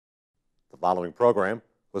following program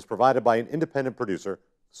was provided by an independent producer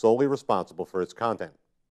solely responsible for its content.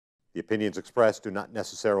 The opinions expressed do not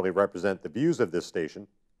necessarily represent the views of this station,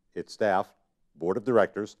 its staff, board of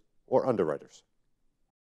directors, or underwriters.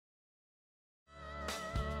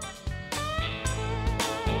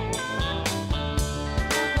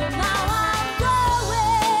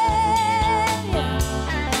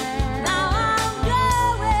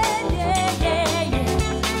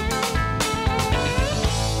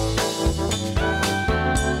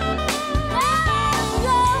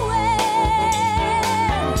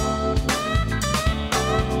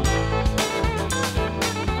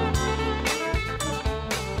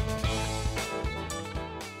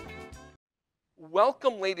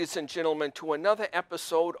 Welcome, ladies and gentlemen, to another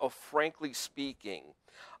episode of Frankly Speaking.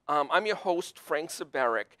 I'm your host, Frank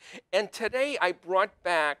Zaberick, and today I brought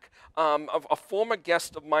back a former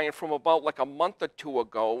guest of mine from about like a month or two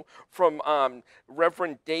ago, from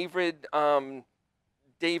Reverend David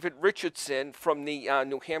Richardson from the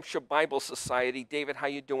New Hampshire Bible Society. David, how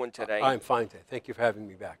you doing today? I'm fine today. Thank you for having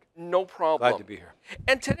me back. No problem. Glad to be here.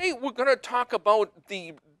 And today we're going to talk about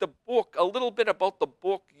the book, a little bit about the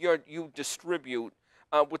book you distribute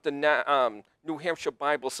with the New Hampshire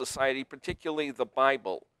Bible Society, particularly the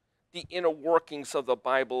Bible, the inner workings of the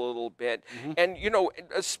Bible a little bit. Mm-hmm. And, you know,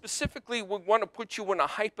 specifically we want to put you in a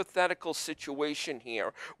hypothetical situation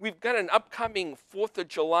here. We've got an upcoming 4th of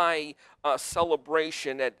July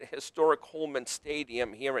celebration at historic Holman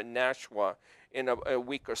Stadium here in Nashua in a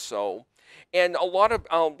week or so. And a lot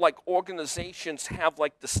of like organizations have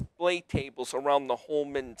like display tables around the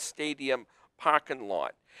Holman Stadium parking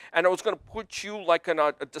lot. And I was going to put you like on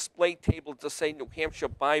a display table to say New Hampshire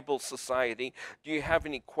Bible Society. Do you have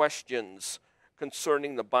any questions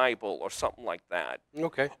concerning the Bible or something like that?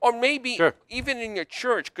 Okay. Or maybe Sure. even in your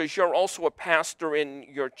church, because you're also a pastor in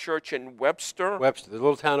your church in Webster. Webster, the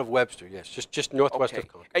little town of Webster, yes, just northwest of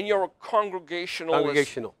Concord. And you're a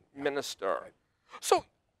congregational minister. Right. So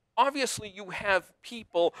obviously you have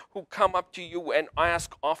people who come up to you and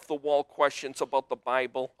ask off-the-wall questions about the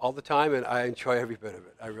Bible. All the time, and I enjoy every bit of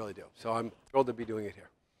it. I really do. So I'm thrilled to be doing it here.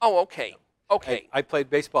 Oh, okay. Okay. I played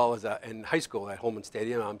baseball in high school at Holman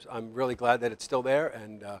Stadium. I'm really glad that it's still there,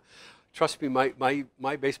 and trust me,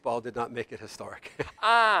 my baseball did not make it historic.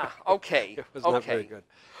 Okay. It was not very good.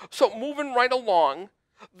 So moving right along,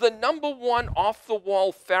 the number one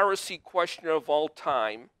off-the-wall Pharisee question of all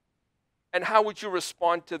time, and how would you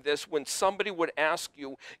respond to this when somebody would ask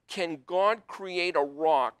you, can God create a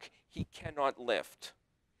rock he cannot lift?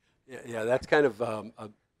 Yeah, that's kind of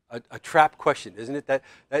a trap question, isn't it?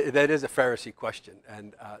 That is a Pharisee question,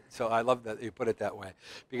 and so I love that you put it that way.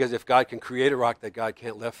 Because if God can create a rock that God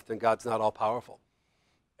can't lift, then God's not all powerful.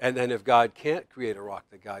 And then if God can't create a rock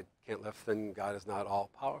that God can't lift, then God is not all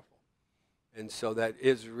powerful. And so that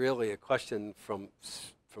is really a question from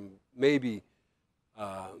maybe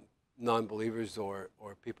non-believers or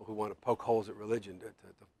people who want to poke holes at religion,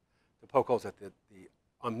 to poke holes at the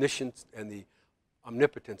omniscience and the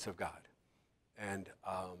omnipotence of God. And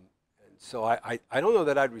so I don't know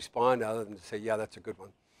that I'd respond other than to say, yeah, that's a good one.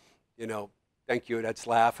 You know, thank you, and I'd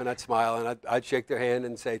laugh and I'd smile and I'd shake their hand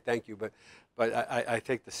and say thank you. But I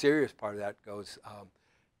think the serious part of that goes,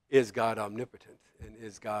 is God omnipotent and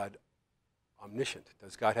is God omniscient?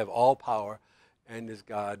 Does God have all power, and is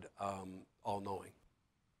God all-knowing?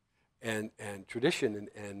 And tradition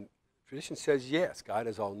says yes, God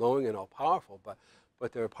is all-knowing and all-powerful,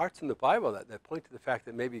 but there are parts in the Bible that point to the fact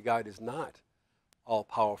that maybe God is not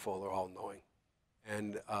all-powerful or all-knowing,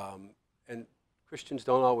 and Christians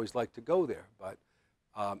don't always like to go there, but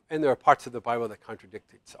and there are parts of the Bible that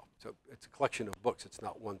contradict itself. So it's a collection of books; it's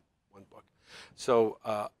not one book. So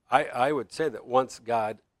I would say that once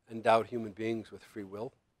God endowed human beings with free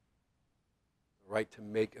will, the right to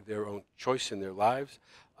make their own choice in their lives,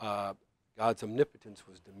 God's omnipotence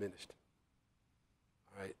was diminished.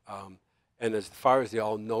 All right, and as far as the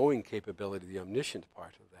all-knowing capability, the omniscient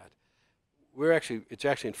part of that, it's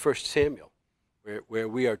actually in 1 Samuel, where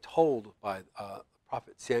we are told by the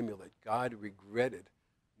prophet Samuel that God regretted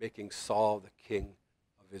making Saul the king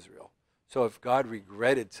of Israel. So if God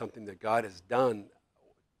regretted something that God has done,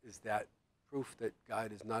 is that proof that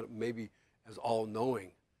God is not maybe as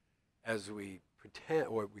all-knowing as we pretend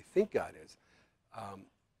or we think God is?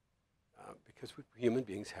 Because human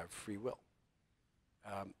beings have free will.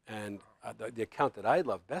 And the account that I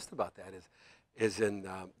love best about that is in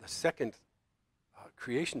the second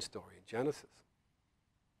creation story in Genesis,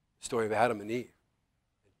 the story of Adam and Eve.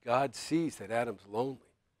 God sees that Adam's lonely,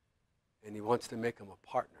 and he wants to make him a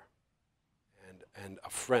partner and a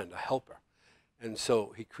friend, a helper. And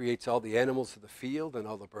so he creates all the animals of the field and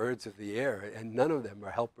all the birds of the air, and none of them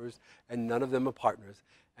are helpers, and none of them are partners.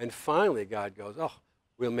 And finally, God goes, oh,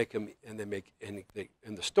 we'll make him, and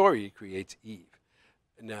in the story, he creates Eve.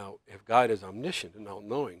 Now, if God is omniscient and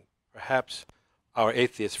all-knowing, perhaps our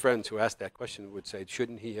atheist friends who asked that question would say,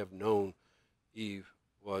 shouldn't he have known Eve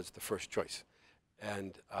was the first choice?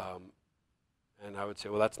 And I would say,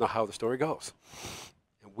 well, that's not how the story goes.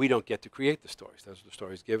 And we don't get to create the stories. Those are the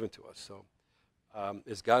stories given to us. So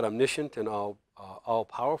is God omniscient and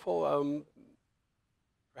all-powerful?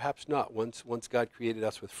 Perhaps not. Once God created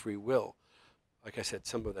us with free will, like I said,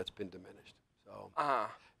 some of that's been diminished. So,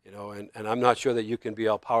 you know, and I'm not sure that you can be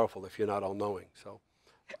all-powerful if you're not all-knowing. So.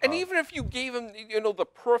 And even if you gave them, you know, the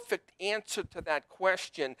perfect answer to that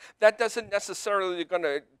question, that doesn't necessarily going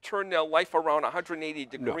to turn their life around 180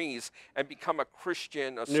 degrees and become a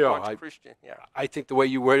Christian, a staunch Christian. Yeah. I think the way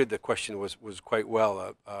you worded the question was quite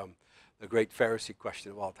well the great Pharisee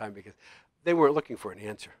question of all time, because they weren't looking for an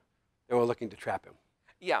answer. They were looking to trap him.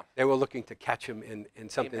 Yeah. They were looking to catch him in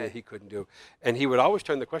something that he couldn't do. And he would always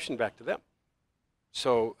turn the question back to them.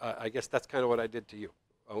 So I guess that's kind of what I did to you,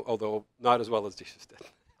 although not as well as Jesus did.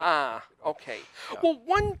 Okay. Yeah. Well,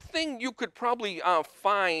 one thing you could probably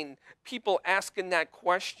find people asking that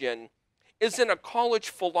question is in a college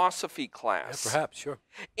philosophy class. Yeah, perhaps, sure.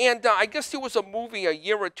 And I guess there was a movie a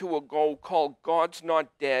year or two ago called God's Not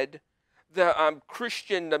Dead.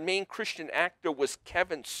 The main Christian actor was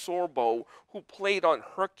Kevin Sorbo, who played on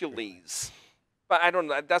Hercules. But I don't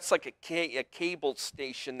know, that's like a cable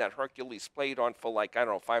station that Hercules played on for like, I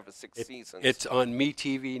don't know, 5 or 6 seasons. It's on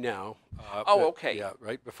MeTV now. Oh, okay. Yeah,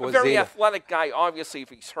 right before a very Zeta. athletic guy, obviously, if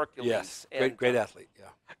he's Hercules. Yes, and, great athlete, yeah.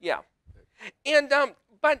 Yeah. And,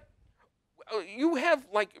 but you have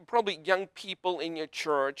like probably young people in your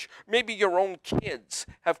church, maybe your own kids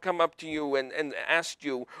have come up to you and asked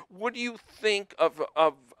you, what do you think of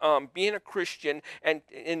being a Christian and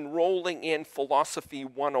enrolling in Philosophy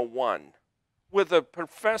 101? With a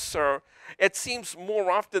professor, it seems more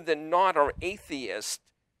often than not are atheists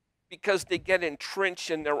because they get entrenched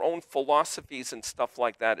in their own philosophies and stuff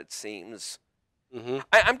like that, it seems. Mm-hmm.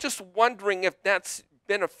 I'm just wondering if that's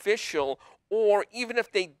beneficial, or even if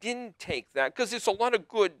they didn't take that, because there's a lot of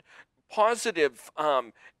good positive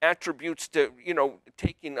attributes to, you know,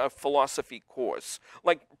 taking a philosophy course,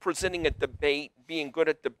 like presenting a debate, being good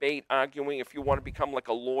at debate, arguing if you want to become like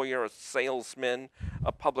a lawyer, a salesman,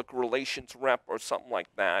 a public relations rep, or something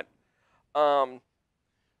like that.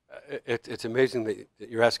 It's amazing that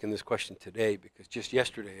you're asking this question today, because just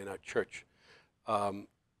yesterday in our church,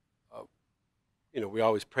 you know, we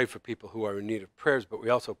always pray for people who are in need of prayers, but we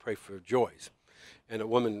also pray for joys. And a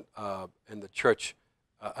woman in the church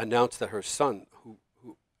announced that her son, who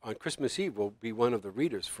on Christmas Eve will be one of the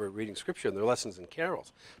readers for reading scripture in their lessons and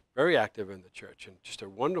carols, very active in the church, and just a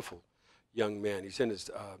wonderful young man. He's in his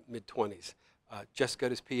mid-20s, just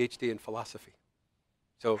got his PhD in philosophy.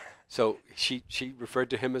 So she referred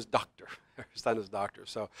to him as doctor. Her son is doctor.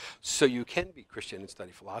 So you can be Christian and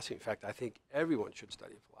study philosophy. In fact, I think everyone should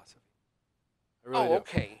study philosophy. I really do.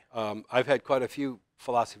 Okay. I've had quite a few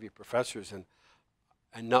philosophy professors, and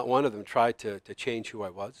not one of them tried to change who I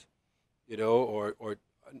was, you know, or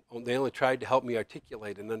they only tried to help me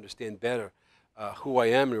articulate and understand better who I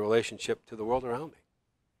am in relationship to the world around me.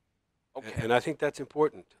 Okay. And I think that's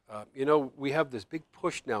important. You know, we have this big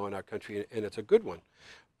push now in our country, and it's a good one,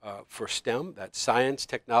 for STEM, that's science,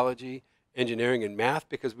 technology, engineering, and math,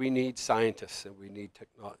 because we need scientists and we need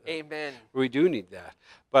technology. Amen. We do need that.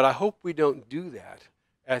 But I hope we don't do that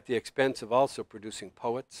at the expense of also producing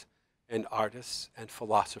poets and artists and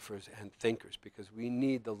philosophers and thinkers, because we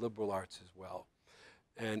need the liberal arts as well.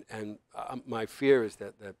 And my fear is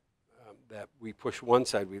that we push one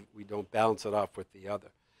side, we don't balance it off with the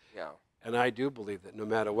other. Yeah. And I do believe that no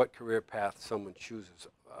matter what career path someone chooses,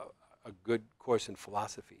 a good course in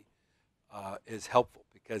philosophy is helpful,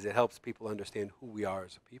 because it helps people understand who we are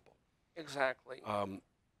as a people. Exactly.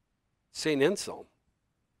 St. Anselm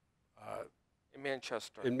in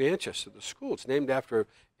Manchester. In Manchester, the school, it's named after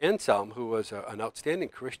Anselm, who was an outstanding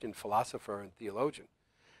Christian philosopher and theologian.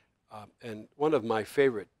 And one of my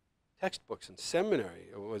favorite textbooks in seminary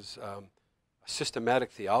was a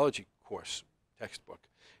systematic theology course textbook,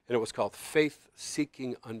 and it was called Faith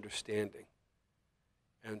Seeking Understanding.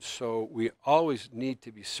 And so we always need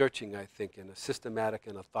to be searching, I think, in a systematic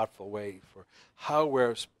and a thoughtful way for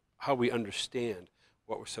how we understand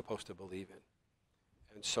what we're supposed to believe in.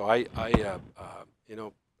 And so you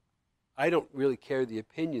know, I don't really carry the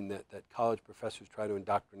opinion that college professors try to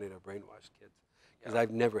indoctrinate or brainwash kids, because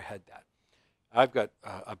I've never had that. I've got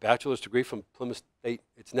a bachelor's degree from Plymouth State.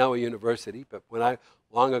 It's now a university, but when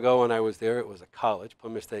Long ago when I was there, it was a college,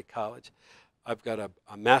 Plymouth State College. I've got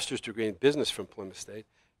a master's degree in business from Plymouth State,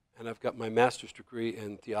 and I've got my master's degree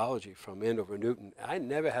in theology from Andover Newton. I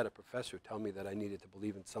never had a professor tell me that I needed to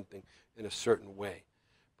believe in something in a certain way,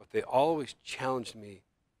 but they always challenged me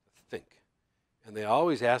to think. And they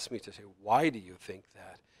always asked me to say, why do you think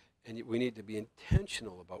that? And we need to be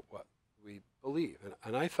intentional about what we believe.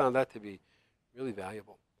 And I found that to be really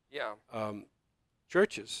valuable. Yeah.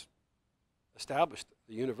 Churches established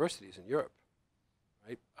the universities in Europe,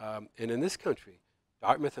 right? And in this country,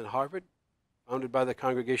 Dartmouth and Harvard, founded by the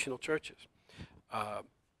Congregational churches.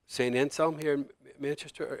 St. Anselm here in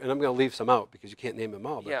Manchester, and I'm going to leave some out because you can't name them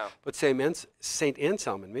all, but St.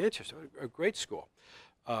 Anselm in Manchester, a great school.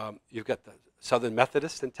 You've got the Southern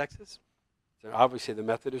Methodists in Texas. So obviously the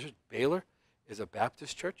Methodists. Baylor is a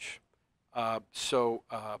Baptist church. So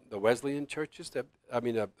the Wesleyan churches,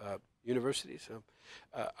 universities.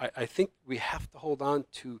 I think we have to hold on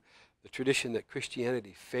to the tradition that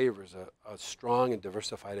Christianity favors a strong and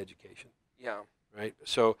diversified education. Yeah. Right?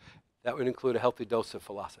 So that would include a healthy dose of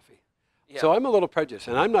philosophy. Yeah. So I'm a little prejudiced,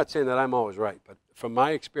 and I'm not saying that I'm always right, but from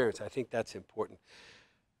my experience, I think that's important.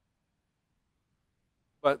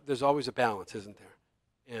 But there's always a balance, isn't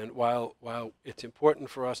there? And while it's important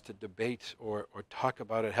for us to debate or talk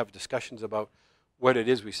about it, have discussions about what it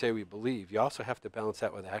is we say we believe, you also have to balance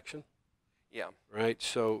that with action. Yeah. Right?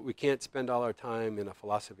 So we can't spend all our time in a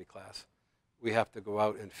philosophy class. We have to go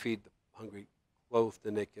out and feed the hungry, clothe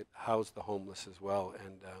the naked, house the homeless as well.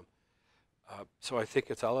 And so I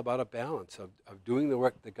think it's all about a balance of doing the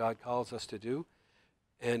work that God calls us to do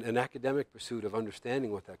and an academic pursuit of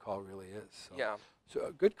understanding what that call really is. So, Yeah.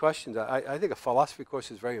 So good questions. I think a philosophy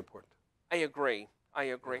course is very important. I agree.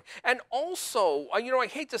 And also, I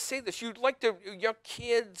hate to say this, you'd like your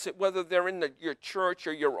kids, whether they're in your church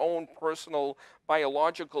or your own personal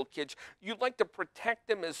biological kids, you'd like to protect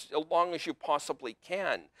them as long as you possibly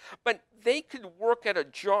can. But they could work at a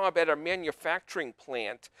job at a manufacturing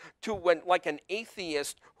plant like an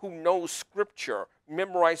atheist who knows Scripture,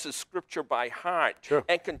 memorizes Scripture by heart, Sure.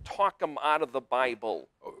 and can talk them out of the Bible.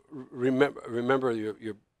 Remember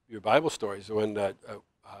your Bible stories when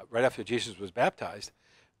right after Jesus was baptized,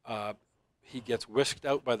 he gets whisked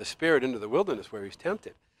out by the Spirit into the wilderness where he's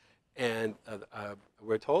tempted. And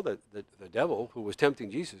we're told that the devil, who was tempting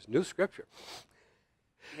Jesus, knew Scripture.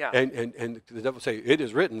 Yeah. And the devil say, "It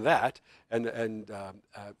is written that," and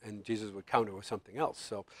Jesus would counter with something else.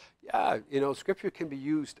 So, yeah, Scripture can be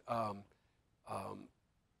used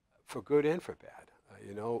for good and for bad.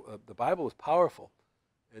 The Bible is powerful,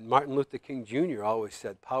 and Martin Luther King Jr. always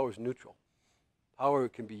said, "Power is neutral. Power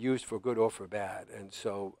can be used for good or for bad," and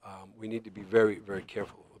so we need to be very, very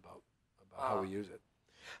careful about how we use it.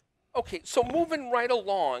 Okay, so moving right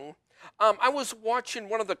along, I was watching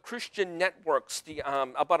one of the Christian networks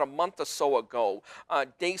about a month or so ago,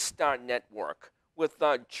 Daystar Network, with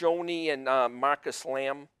Joni and Marcus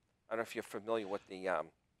Lamb. I don't know if you're familiar with the...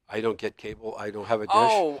 I don't get cable. I don't have a dish.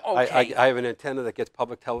 Oh, okay. I have an antenna that gets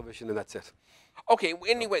public television, and that's it. Okay,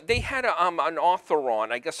 anyway, they had an author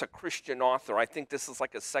on, I guess a Christian author. I think this is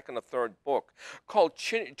like a second or third book, called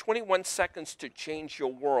 21 Seconds to Change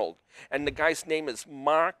Your World. And the guy's name is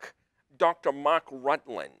Dr. Mark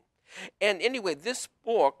Rutland. And anyway, this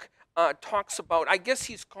book talks about, I guess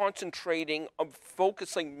he's concentrating,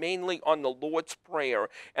 focusing mainly on the Lord's Prayer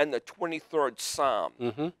and the 23rd Psalm.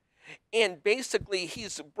 Mm-hmm. And basically,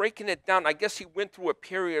 he's breaking it down. I guess he went through a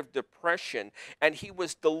period of depression, and he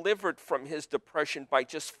was delivered from his depression by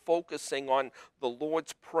just focusing on the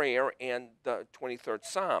Lord's Prayer and the 23rd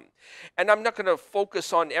Psalm. And I'm not going to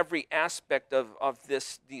focus on every aspect of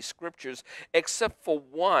these scriptures, except for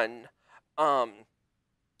one,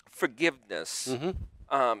 forgiveness.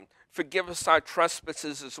 Mm-hmm. Forgive us our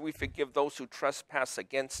trespasses as we forgive those who trespass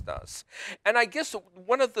against us. And I guess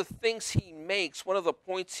one of the things he makes, one of the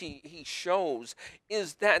points he shows,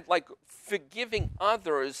 is that like forgiving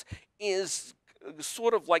others is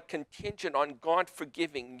sort of like contingent on God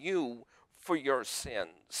forgiving you for your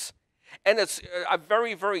sins. And it's a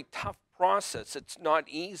very, very tough process. It's not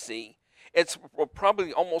easy. It's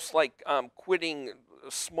probably almost like quitting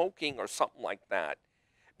smoking or something like that.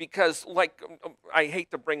 Because, like, I hate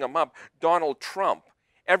to bring him up, Donald Trump,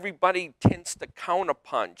 everybody tends to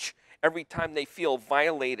counterpunch every time they feel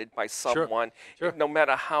violated by someone, Sure. no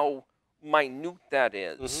matter how minute that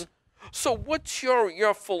is. Mm-hmm. So what's your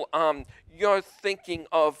thinking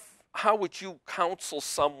of how would you counsel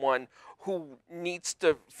someone who needs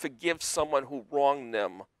to forgive someone who wronged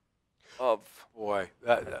them? Boy,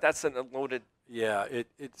 that's a loaded... Yeah,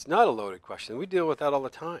 it's not a loaded question. We deal with that all the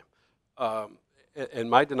time. In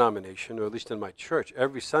my denomination, or at least in my church,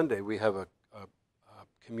 every Sunday we have a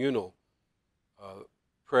communal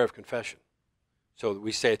prayer of confession. So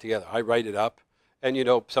we say it together. I write it up. And, you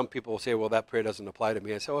know, some people will say, well, that prayer doesn't apply to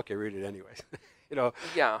me. I say, okay, read it anyways. You know,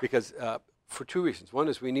 Yeah. because for two reasons. One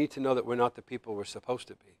is we need to know that we're not the people we're supposed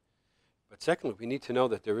to be. But secondly, we need to know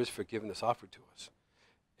that there is forgiveness offered to us.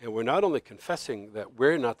 And we're not only confessing that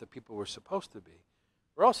we're not the people we're supposed to be,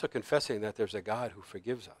 we're also confessing that there's a God who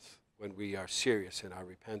forgives us when we are serious in our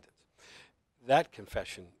repentance. That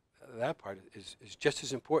confession, that part is just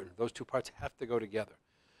as important. Those two parts have to go together.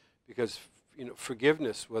 Because, you know,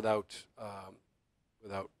 forgiveness or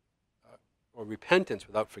repentance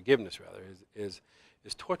without forgiveness, rather, is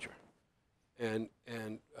torture. And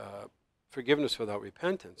forgiveness without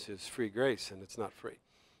repentance is free grace, and it's not free.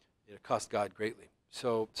 It costs God greatly.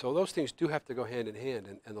 So those things do have to go hand in hand.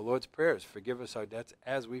 And the Lord's Prayer is, forgive us our debts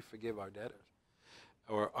as we forgive our debtors,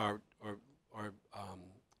 or our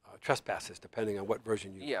trespasses, depending on what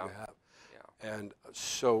version you have. Yeah. And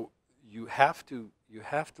so you have to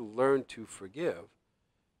learn to forgive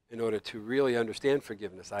in order to really understand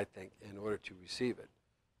forgiveness, I think, in order to receive it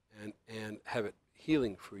and have it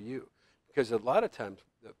healing for you. Because a lot of times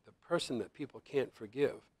the person that people can't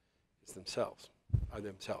forgive is themselves. I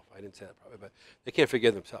didn't say that probably, but they can't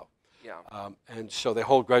forgive themselves. Yeah. And so they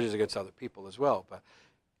hold grudges against other people as well. But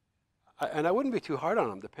I wouldn't be too hard on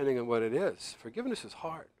them, depending on what it is. Forgiveness is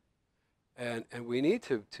hard. And we need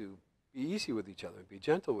to be easy with each other, and be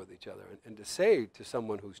gentle with each other, and to say to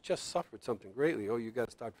someone who's just suffered something greatly, oh, you got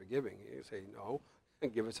to start forgiving. You say, no,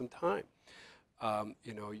 and give it some time.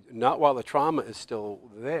 You know, not while the trauma is still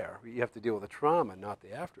there. You have to deal with the trauma, not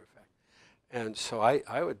the after effect. And so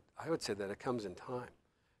I would say that it comes in time.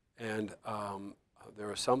 And there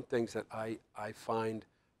are some things that I find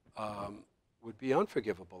would be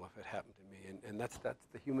unforgivable if it happened to me, and that's the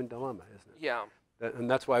human dilemma, isn't it? Yeah.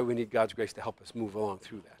 And that's why we need God's grace to help us move along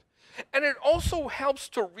through that. And it also helps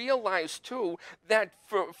to realize, too, that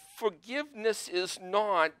forgiveness is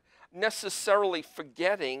not necessarily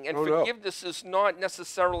forgetting, and forgiveness is not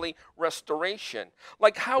necessarily restoration.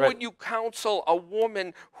 Like, how would you counsel a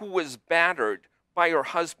woman who was battered by her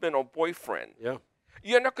husband or boyfriend? Yeah.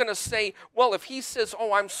 You're not going to say, well, if he says,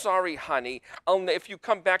 oh, I'm sorry, honey, if you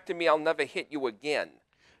come back to me, I'll never hit you again.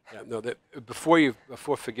 Yeah, no, that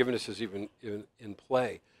before forgiveness is even in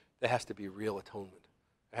play, there has to be real atonement.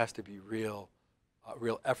 There has to be real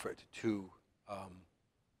effort to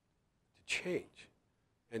change,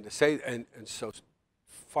 and to say, and so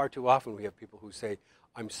far too often we have people who say,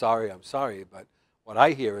 I'm sorry, but what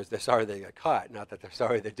I hear is they're sorry they got caught, not that they're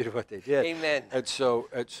sorry they did what they did. Amen. And so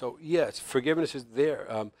yes, forgiveness is there,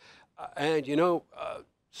 and you know,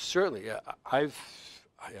 certainly I've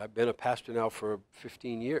been a pastor now for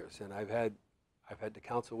 15 years, and I've had to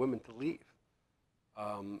counsel women to leave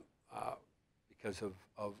because of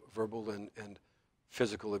verbal and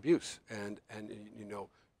physical abuse, and you know,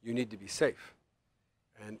 you need to be safe,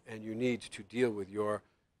 and you need to deal with your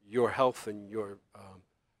health and your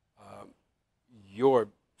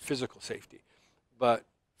physical safety. But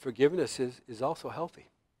forgiveness is also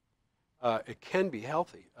healthy. It can be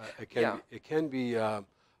healthy. It can be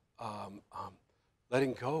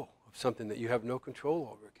letting go of something that you have no control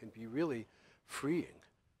over. It can be really freeing,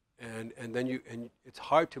 and then it's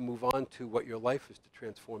hard to move on to what your life is to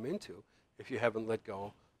transform into if you haven't let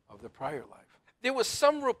go of the prior life. There were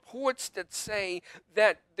some reports that say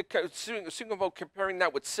that, speaking about comparing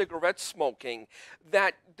that with cigarette smoking,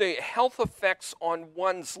 that the health effects on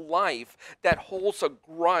one's life that holds a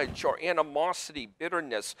grudge or animosity,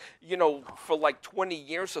 bitterness, you know, for like 20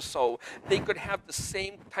 years or so, they could have the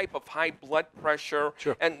same type of high blood pressure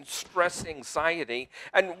and stress, anxiety.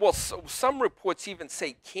 And, well, some reports even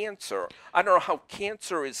say cancer. I don't know how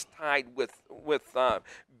cancer is tied with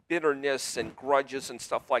bitterness and grudges and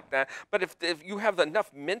stuff like that. But if you have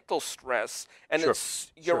enough mental stress and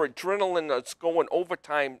it's your adrenaline that's going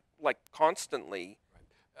overtime like constantly.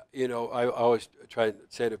 You know, I always try to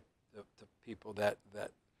say to people that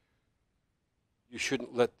you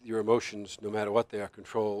shouldn't let your emotions, no matter what they are,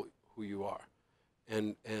 control who you are.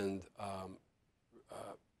 And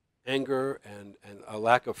anger and a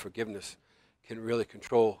lack of forgiveness can really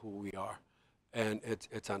control who we are. And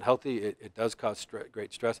it's unhealthy. It does cause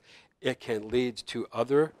great stress. It can lead to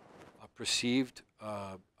other perceived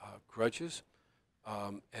grudges,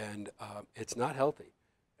 and it's not healthy.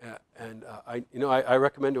 I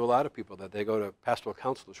recommend to a lot of people that they go to pastoral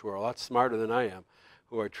counselors who are a lot smarter than I am,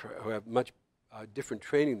 who have much different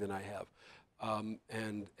training than I have,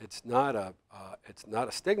 and it's not a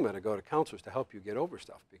stigma to go to counselors to help you get over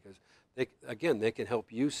stuff, because they can help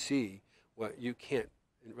you see what you can't.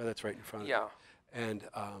 That's right in front of you. Yeah. And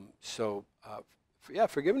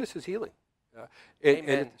forgiveness is healing.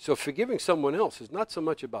 Amen. So forgiving someone else is not so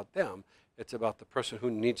much about them, it's about the person who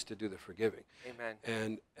needs to do the forgiving.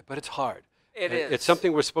 Amen. But it's hard. It And is. It's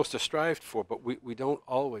something we're supposed to strive for, but we don't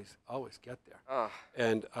always get there.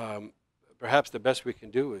 And perhaps the best we can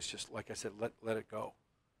do is just, like I said, let it go.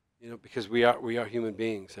 Because we are human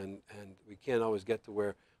beings, and we can't always get to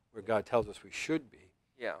where God tells us we should be.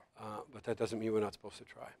 Yeah. But that doesn't mean we're not supposed to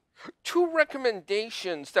try. 2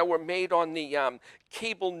 recommendations that were made on the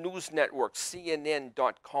cable news network,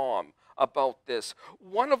 CNN.com, about this.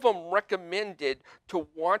 One of them recommended to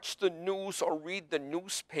watch the news or read the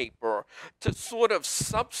newspaper to sort of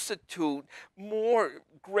substitute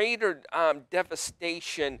greater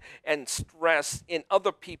devastation and stress in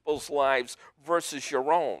other people's lives versus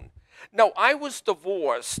your own. Now, I was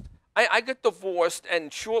divorced. I got divorced,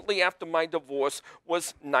 and shortly after my divorce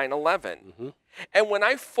was 9/11. And when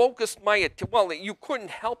I focused you couldn't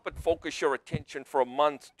help but focus your attention for a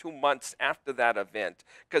month, 2 months after that event,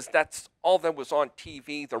 because that's all that was on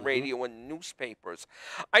TV, the radio, and newspapers.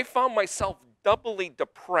 I found myself doubly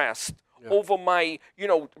depressed over my,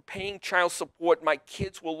 paying child support. My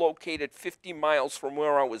kids were located 50 miles from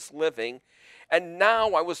where I was living. And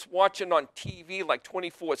now I was watching on TV like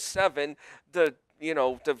 24/7, the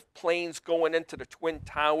planes going into the Twin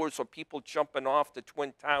Towers, or people jumping off the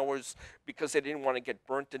Twin Towers because they didn't want to get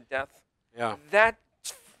burnt to death. Yeah.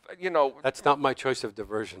 That's not my choice of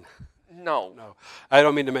diversion. No. No. I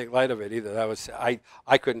don't mean to make light of it either. That was,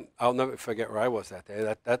 I'll never forget where I was that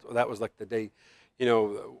day. That was like the day,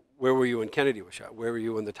 where were you when Kennedy was shot? Where were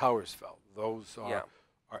you when the towers fell? Those are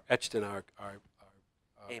etched in our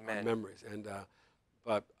memories. And,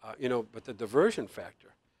 but the diversion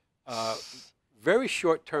factor, very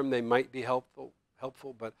short term, they might be helpful,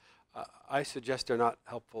 but I suggest they're not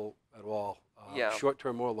helpful at all, short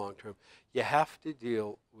term or long term. You have to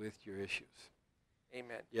deal with your issues.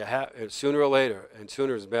 Amen. You have, sooner or later, and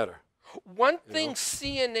sooner is better. One thing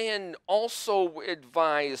CNN also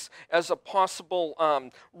advised as a possible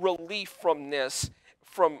relief from this,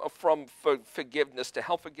 from forgiveness, to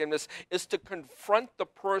help forgiveness, is to confront the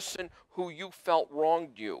person who you felt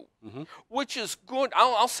wronged you, which is good.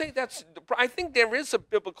 I'll say I think there is a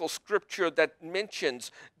biblical scripture that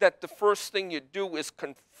mentions that the first thing you do is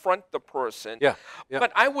confront the person. Yeah.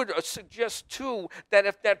 But I would suggest, too, that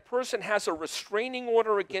if that person has a restraining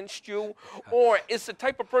order against you, or is the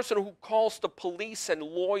type of person who calls the police and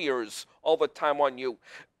lawyers all the time on you,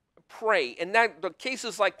 pray. In the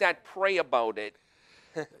cases like that, pray about it.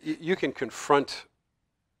 You can confront,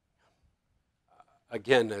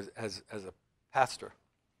 again, as a pastor,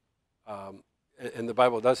 and the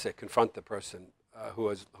Bible does say confront the person who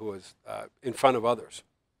is in front of others.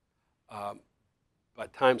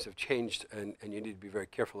 But times have changed, and you need to be very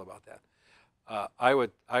careful about that. I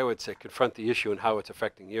would say confront the issue and how it's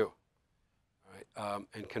affecting you, right?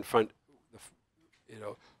 And confront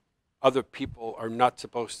other people are not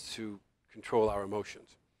supposed to control our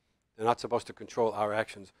emotions. They're not supposed to control our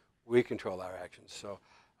actions. We control our actions. So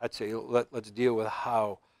I'd say let's deal with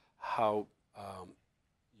how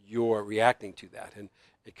you're reacting to that, and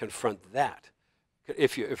confront that.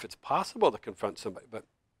 If it's possible to confront somebody, but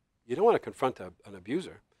you don't want to confront an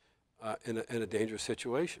abuser in a dangerous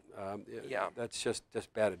situation. That's just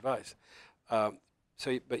bad advice.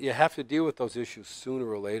 But you have to deal with those issues sooner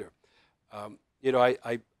or later.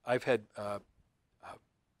 I've had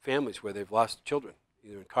families where they've lost children,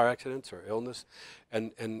 either in car accidents or illness,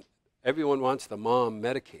 and everyone wants the mom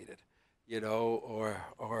medicated, or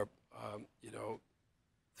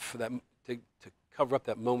for that to cover up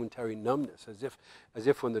that momentary numbness, as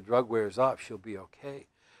if when the drug wears off she'll be okay.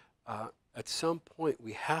 At some point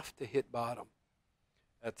we have to hit bottom.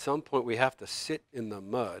 At some point we have to sit in the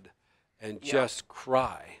mud and just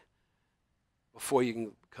cry before you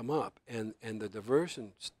can come up, and the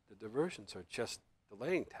diversions are just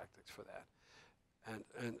delaying tactics for that.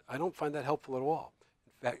 And I don't find that helpful at all.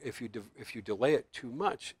 In fact, if you delay it too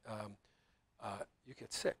much, you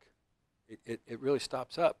get sick. It really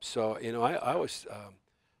stops up. So I always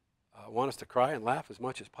want us to cry and laugh as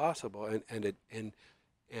much as possible, and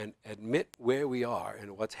admit where we are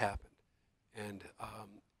and what's happened. And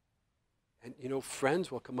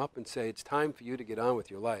friends will come up and say, it's time for you to get on with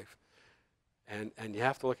your life. And you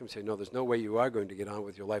have to look at them and say, no, there's no way you are going to get on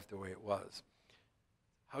with your life the way it was.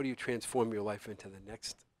 How do you transform your life into the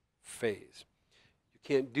next phase? You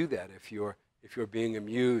can't do that if you're being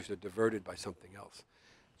amused or diverted by something else.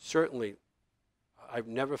 Certainly, I've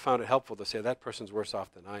never found it helpful to say that person's worse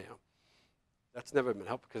off than I am. That's never been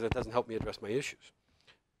helpful, because it doesn't help me address my issues.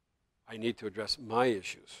 I need to address my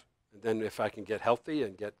issues. And then if I can get healthy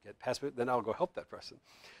and get past it, then I'll go help that person.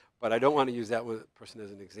 But I don't want to use that person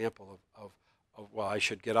as an example of well, I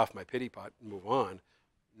should get off my pity pot and move on.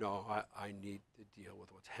 No, I need to deal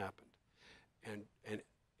with what's happened. And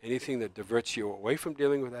anything that diverts you away from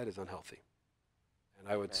dealing with that is unhealthy. And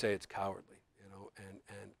I would say it's cowardly,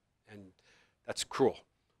 and that's cruel.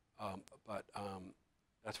 But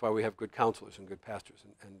that's why we have good counselors and good pastors,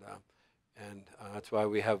 and that's why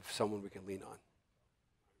we have someone we can lean on.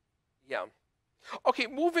 Yeah. Okay,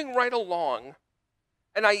 moving right along,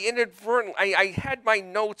 and I had my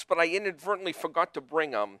notes, but I inadvertently forgot to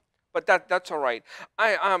bring them. But that's all right.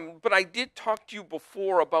 But I did talk to you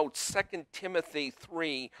before about 2 Timothy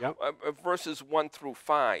 3, Yep. Verses 1 through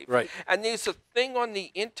 5. Right. And there's a thing on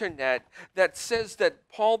the internet that says that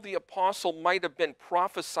Paul the Apostle might have been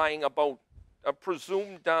prophesying about a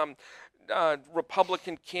presumed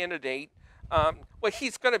Republican candidate. Well,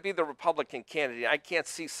 he's going to be the Republican candidate. I can't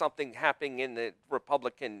see something happening in the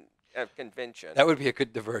Republican convention. That would be a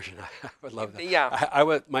good diversion. I would love that. Yeah. I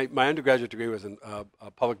would. My undergraduate degree was in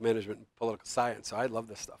public management and political science, so I love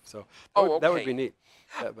this stuff. So that would be neat.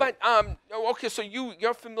 But okay, so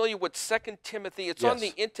you're familiar with 2 Timothy. It's on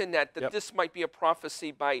the internet that this might be a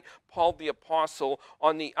prophecy by Paul the Apostle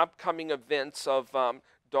on the upcoming events of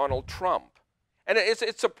Donald Trump. And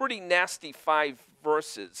it's a pretty nasty 5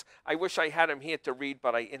 verses. I wish I had them here to read,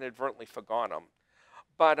 but I inadvertently forgot them.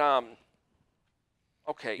 But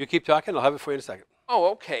okay. You keep talking. I'll have it for you in a second.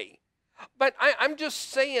 Oh, okay. But I'm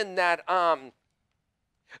just saying that,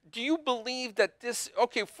 do you believe that this,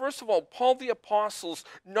 okay, first of all, Paul the Apostle's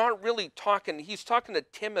not really talking, he's talking to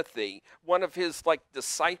Timothy, one of his,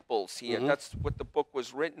 disciples here. Mm-hmm. That's what the book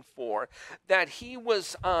was written for. That he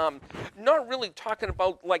was not really talking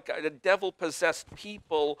about, a devil-possessed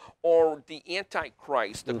people or the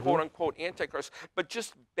Antichrist, the quote-unquote Antichrist, but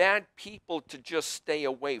just bad people to just stay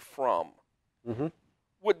away from. Mm-hmm.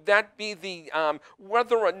 Would that be the,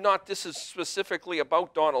 whether or not this is specifically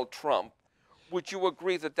about Donald Trump, would you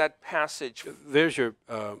agree that passage? There's your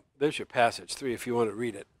passage 3 if you want to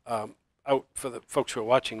read it out for the folks who are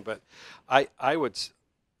watching. But I would.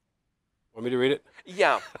 Want me to read it?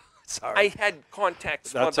 Yeah. Sorry. I had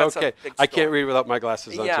context. That's okay. I can't read without my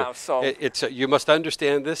glasses on. Yeah. Too. So it's you must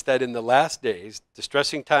understand this, that in the last days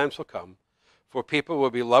distressing times will come, for people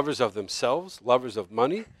will be lovers of themselves, lovers of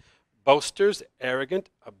money, boasters, arrogant,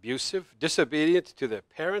 abusive, disobedient to their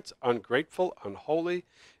parents, ungrateful, unholy,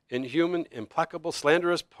 inhuman, implacable,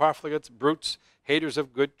 slanderous, profligates, brutes, haters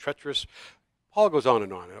of good, treacherous. Paul goes on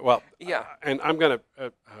and on. Well, yeah. And I'm going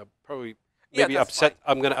to probably maybe upset.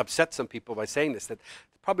 Fine. I'm going to upset some people by saying this. That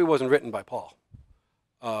probably wasn't written by Paul.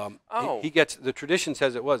 He gets the tradition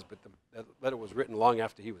says it was, but the letter was written long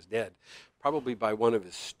after he was dead, probably by one of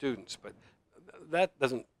his students. But that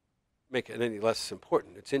doesn't make it any less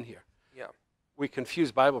important. It's in here. Yeah. We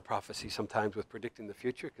confuse Bible prophecy sometimes with predicting the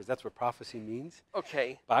future because that's what prophecy means.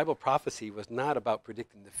 Okay. Bible prophecy was not about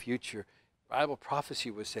predicting the future. Bible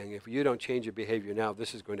prophecy was saying if you don't change your behavior now,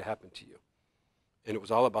 this is going to happen to you. And it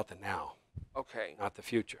was all about the now. Okay. Not the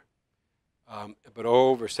future. But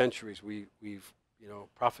over centuries, we've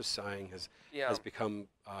prophesying has become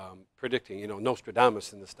predicting.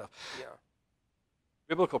 Nostradamus and this stuff. Yeah.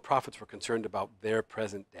 Biblical prophets were concerned about their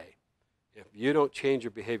present day. If you don't change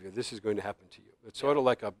your behavior, this is going to happen to you. It's sort of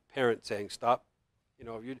like a parent saying, stop.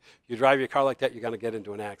 If you drive your car like that, you're going to get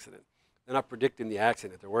into an accident. They're not predicting the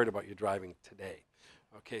accident. They're worried about you driving today.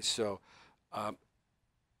 Okay, so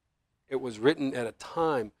it was written at a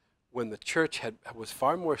time when the church was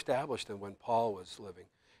far more established than when Paul was living.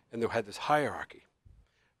 And they had this hierarchy.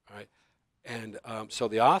 All right? And so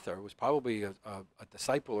the author was probably a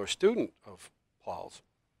disciple or student of Paul's.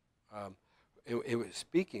 It was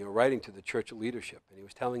speaking or writing to the church leadership, and he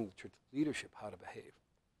was telling the church leadership how to behave,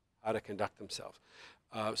 how to conduct themselves.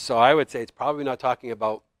 So I would say it's probably not talking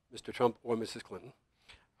about Mr. Trump or Mrs. Clinton.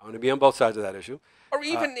 I want to be on both sides of that issue. Or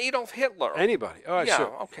even Adolf Hitler. Anybody. All right, yeah,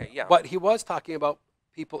 sure. Okay, yeah. But he was talking about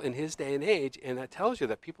people in his day and age, and that tells you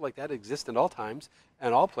that people like that exist in all times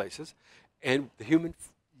and all places, and the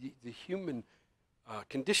human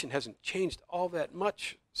condition hasn't changed all that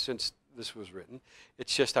much since this was written.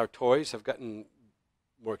 It's just our toys have gotten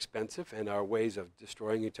more expensive and our ways of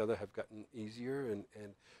destroying each other have gotten easier. And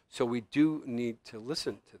so we do need to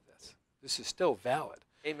listen to this. This is still valid.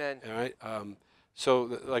 Amen. All right.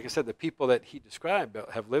 So like I said, the people that he described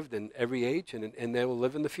have lived in every age and they will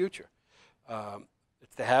live in the future.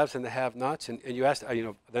 It's the haves and the have-nots. And you asked,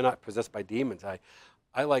 they're not possessed by demons.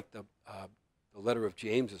 I like the letter of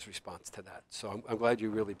James's response to that. So I'm glad you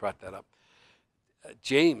really brought that up.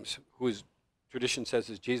 James, whose tradition says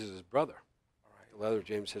is Jesus' brother. All right. The letter of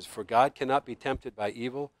James says, "For God cannot be tempted by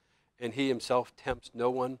evil, and he himself tempts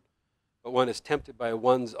no one. but one is tempted by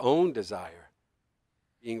one's own desire,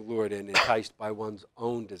 being lured and enticed by one's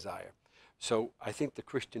own desire. So I think the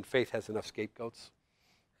Christian faith has enough scapegoats.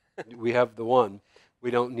 We have the one.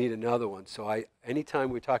 We don't need another one. So anytime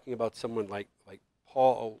we're talking about someone like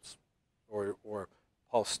Paul's or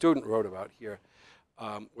Paul's student wrote about here,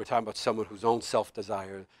 we're talking about someone whose own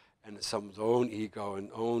self-desire and someone's own ego and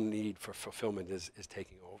own need for fulfillment is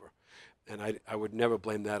taking over. And I would never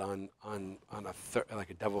blame that on like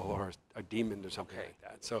a devil or a demon or something like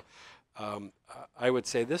that. So I would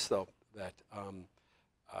say this, though, that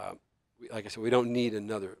like I said, we don't need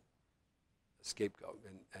another scapegoat.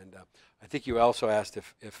 And I think you also asked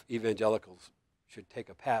if evangelicals should take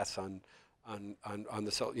a pass on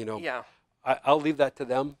the, you know. Yeah. I'll leave that to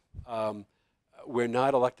them. We're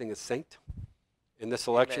not electing a saint in this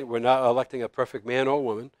election. Amen. We're not electing a perfect man or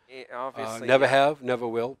woman. Obviously, Never yeah. have, never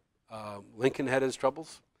will. Lincoln had his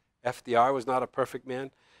troubles. FDR was not a perfect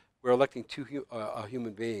man. We're electing a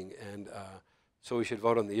human being, and so we should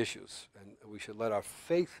vote on the issues, and we should let our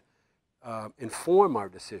faith inform our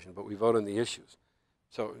decision, but we vote on the issues.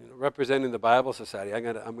 So, representing the Bible Society, I'm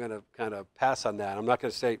gonna kind of pass on that. I'm not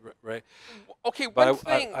going to say right. Okay, But one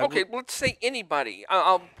thing. Okay, let's say anybody.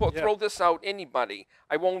 I'll throw this out. Anybody.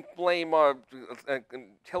 I won't blame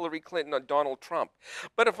Hillary Clinton or Donald Trump.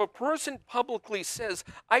 But if a person publicly says,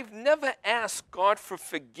 "I've never asked God for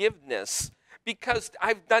forgiveness because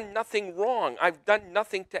I've done nothing wrong. I've done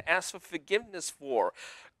nothing to ask for forgiveness for,"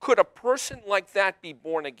 could a person like that be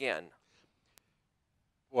born again?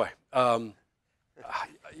 Boy, I'm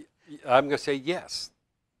going to say yes,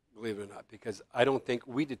 believe it or not, because I don't think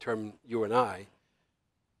we determine, you and I,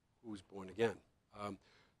 who's born again.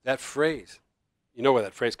 That phrase, you know where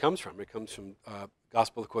that phrase comes from. It comes from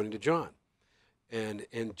Gospel according to John. And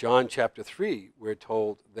in John chapter 3, we're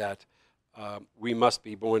told that we must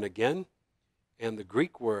be born again, and the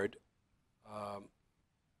Greek word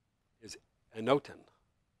is anoten.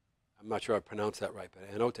 I'm not sure I pronounced that right, but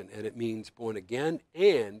anoten, and it means born again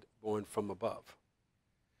and born from above.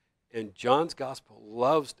 And John's gospel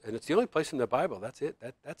loves, and it's the only place in the Bible, that's it.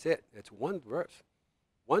 That's it. It's one verse,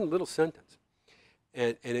 one little sentence.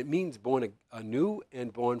 And it means born anew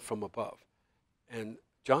and born from above. And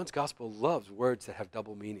John's gospel loves words that have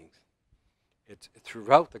double meanings. It's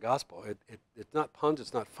throughout the gospel. It's not puns,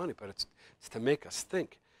 it's not funny, but it's to make us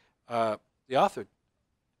think. The author,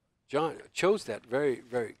 John, chose that very,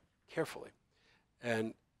 very carefully.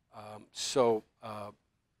 And so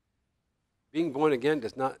being born again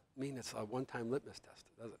does not mean it's a one-time litmus test,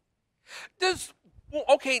 does it?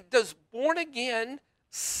 Does born again,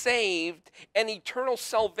 saved, and eternal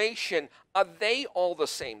salvation, are they all the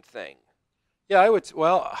same thing? Yeah, I would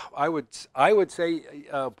say,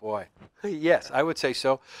 oh boy, yes, I would say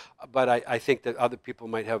so, but I think that other people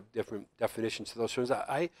might have different definitions to those terms.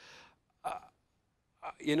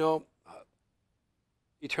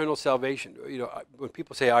 Eternal salvation. When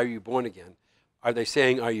people say, "Are you born again?" are they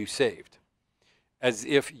saying, "Are you saved?" As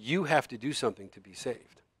if you have to do something to be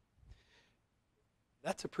saved.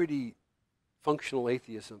 That's a pretty functional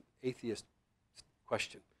atheist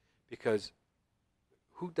question, because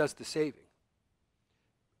who does the saving?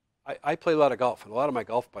 I play a lot of golf, and a lot of my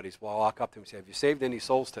golf buddies will walk up to me and say, "Have you saved any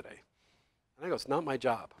souls today?" And I go, "It's not my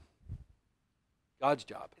job. God's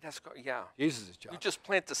job. Yeah. Jesus' job." You just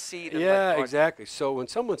plant the seed. And Yeah, exactly. So when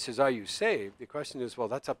someone says, "Are you saved?" the question is, well,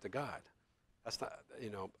 that's up to God. That's not,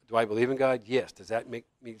 do I believe in God? Yes. Does that make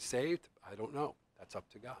me saved? I don't know. That's up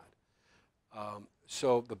to God.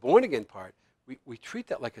 So the born again part, we treat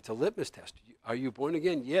that like it's a litmus test. Are you born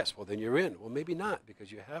again? Yes. Well, then you're in. Well, maybe not,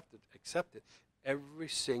 because you have to accept it every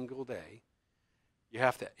single day. You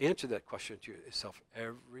have to answer that question to yourself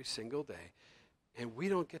every single day. And we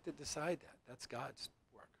don't get to decide that. That's God's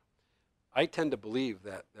work. I tend to believe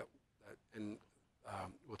that and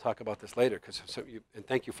we'll talk about this later, and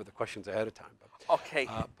thank you for the questions ahead of time. Okay.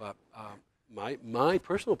 But my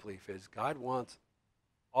personal belief is God wants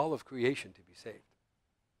all of creation to be saved.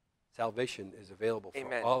 Salvation is available for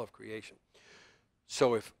Amen. all of creation.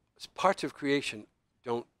 So if parts of creation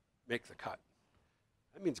don't make the cut,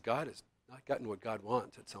 that means God has not gotten what God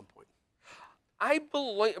wants at some point. I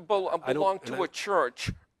belong to a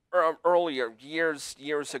church earlier, years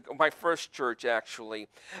ago, my first church actually,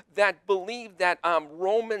 that believed that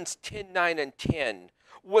Romans 10:9 and 10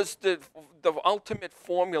 was the ultimate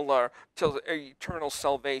formula to eternal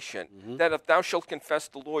salvation. Mm-hmm. That if thou shalt confess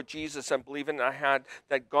the Lord Jesus and believe in thy heart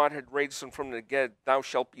that God had raised him from the dead, thou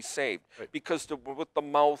shalt be saved. Right. Because with the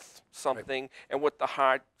mouth something, right, and with the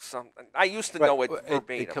heart something. I used to know it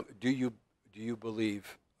verbatim. Do you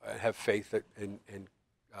believe, have faith in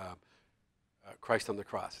Christ on the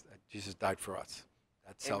cross, that Jesus died for us?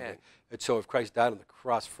 That's Amen. salvation. And so if Christ died on the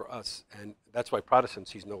cross for us, and that's why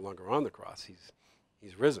Protestants, he's no longer on the cross,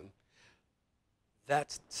 he's risen,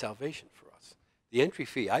 that's salvation for us. The entry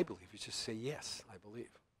fee, I believe, is just say, yes, I believe.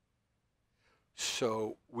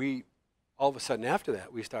 So we, all of a sudden after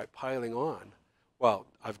that, we start piling on. Well,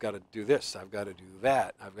 I've got to do this, I've got to do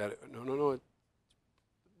that, no.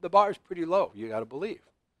 The bar is pretty low. You got to believe.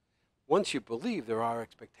 Once you believe, there are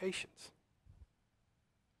expectations.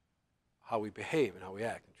 How we behave and how we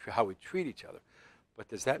act, and how we treat each other. But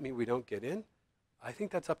does that mean we don't get in? I think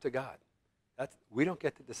that's up to God. We don't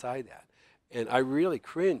get to decide that. And I really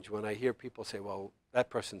cringe when I hear people say, well, that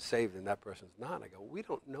person's saved and that person's not. I go, we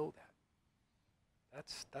don't know that.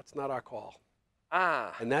 That's not our call.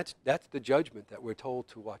 And that's the judgment that we're told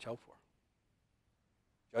to watch out for.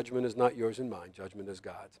 Judgment is not yours and mine. Judgment is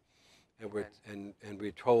God's. And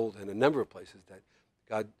we're told in a number of places that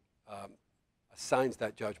God assigns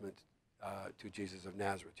that judgment to Jesus of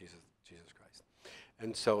Nazareth, Jesus Christ.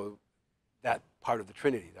 And so that part of the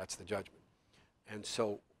Trinity, that's the judgment. And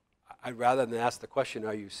so I'd rather than ask the question,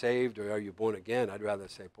 are you saved or are you born again, I'd rather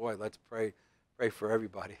say, boy, let's pray for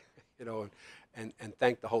everybody, and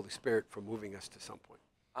thank the Holy Spirit for moving us to some point.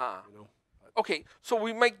 Okay, so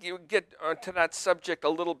we might get to that subject a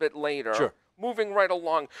little bit later. Sure. Moving right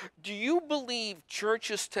along, do you believe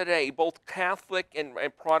churches today, both Catholic and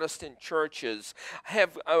Protestant churches,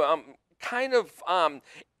 have kind of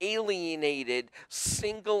alienated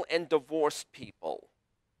single and divorced people?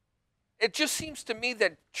 It just seems to me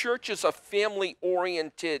that churches are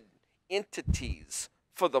family-oriented entities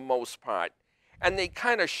for the most part. And they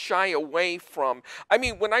kind of shy away from, I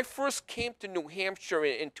mean, when I first came to New Hampshire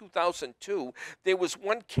in 2002, there was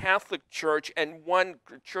one Catholic church and one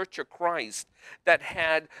Church of Christ that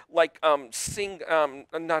had like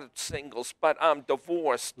not singles, but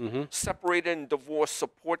divorced, separated and divorced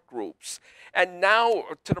support groups. And now,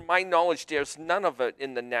 to my knowledge, there's none of it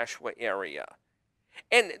in the Nashua area.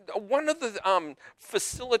 And one of the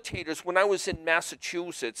facilitators, when I was in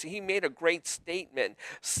Massachusetts, he made a great statement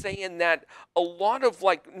saying that a lot of,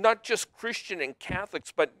 like, not just Christian and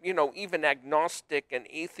Catholics, but, even agnostic and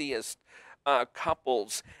atheist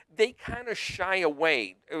couples, they kind of shy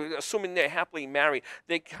away, assuming they're happily married,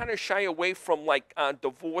 they kind of shy away from, like,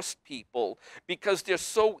 divorced people because they're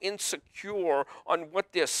so insecure on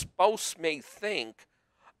what their spouse may think,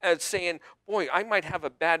 and saying, boy, I might have a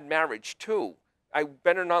bad marriage too. I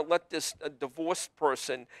better not let this divorced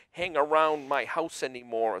person hang around my house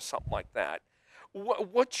anymore or something like that.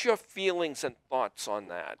 What's your feelings and thoughts on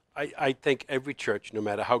that? I think every church, no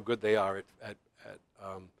matter how good they are at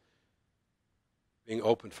being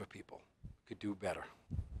open for people, could do better.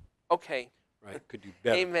 Okay. Right, could do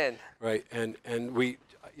better. Amen. Right, and we,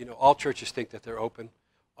 all churches think that they're open.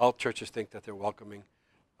 All churches think that they're welcoming.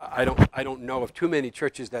 I don't know of too many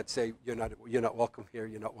churches that say you're not welcome here.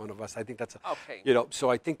 You're not one of us. I think that's okay. So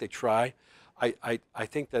I think they try. I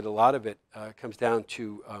think that a lot of it comes down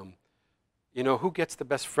to who gets the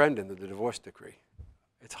best friend in the divorce decree.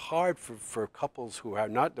 It's hard for couples who are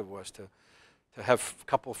not divorced to have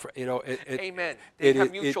couple for Amen. They have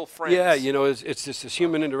mutual friends. Yeah, it's just this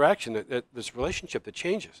human interaction, this relationship that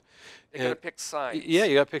changes. You got to pick sides. Yeah,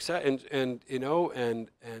 you got to pick sides, and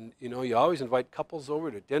you always invite couples over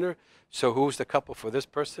to dinner. So who's the couple for this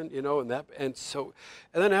person? And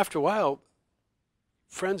then after a while,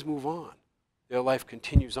 friends move on. Their life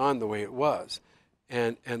continues on the way it was,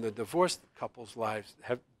 and the divorced couples' lives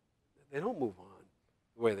they don't move on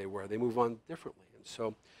the way they were. They move on differently, and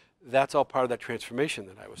so. That's all part of that transformation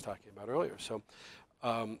that I was talking about earlier. So,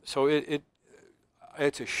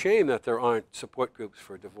 it's a shame that there aren't support groups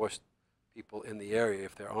for divorced people in the area.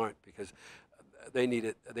 If there aren't, because they need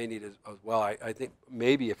it. They need it as well. I think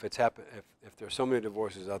maybe if it's happened, if there's so many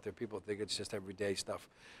divorces out there, people think it's just everyday stuff.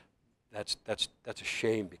 That's a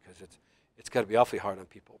shame because it's got to be awfully hard on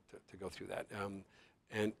people to go through that.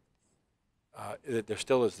 There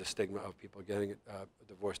still is the stigma of people getting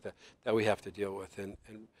divorced that we have to deal with, and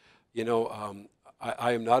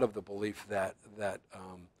I am not of the belief that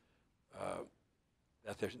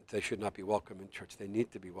they should not be welcome in church. They need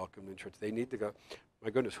to be welcomed in church. They need to go. My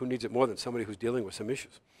goodness, who needs it more than somebody who's dealing with some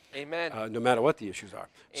issues? Amen. No matter what the issues are.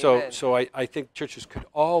 Amen. So I think churches could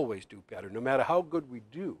always do better. No matter how good we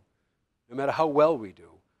do, no matter how well we do,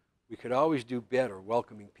 we could always do better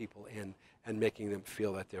welcoming people in and making them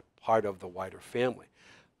feel that they're part of the wider family.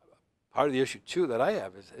 Part of the issue, too, that I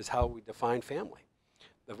have is how we define family.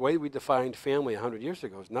 The way we defined family 100 years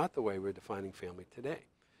ago is not the way we're defining family today.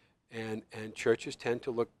 And churches tend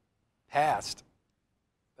to look past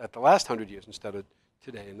at the last 100 years instead of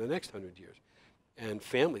today and the next 100 years. And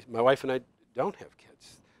families, my wife and I don't have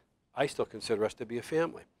kids. I still consider us to be a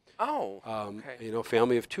family. Oh, okay. You know,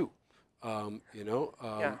 family of two.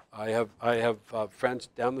 Yeah. I have friends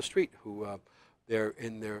down the street who they're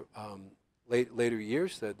in their later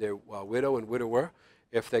years. That they're widow and widower.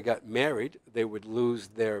 If they got married, they would lose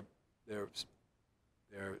their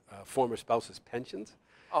former spouse's pensions.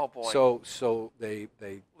 Oh boy. So they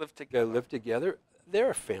Live together. live together.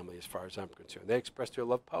 They're a family as far as I'm concerned. They express their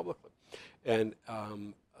love publicly, and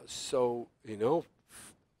so you know,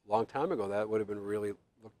 a long time ago that would have been really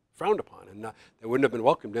frowned upon, and they wouldn't have been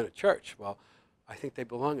welcomed in a church. Well, I think they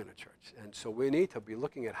belong in a church, and so we need to be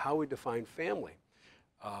looking at how we define family.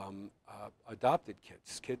 Adopted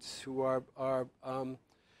kids who are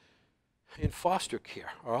in foster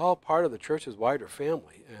care are all part of the church's wider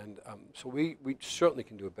family, and so we certainly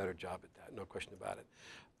can do a better job at that, no question about it.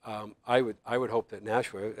 I would hope that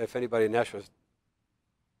Nashua, if anybody in Nashua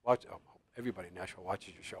everybody in Nashua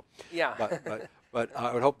watches your show. Yeah. But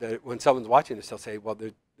I would hope that when someone's watching this, they'll say, well,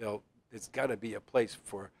 there's got to be a place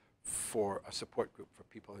for a support group for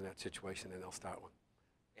people in that situation, and they'll start one.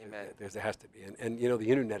 Amen. There has to be, and you know, the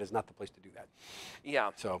internet is not the place to do that. Yeah.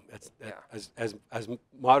 So it's Yeah. as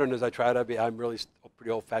modern as I try to be, I'm really pretty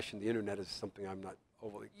old-fashioned. The internet is something I'm not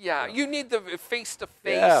overly. Yeah. You need the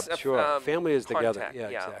face-to-face. Yeah, sure. Family is together. contact, Yeah,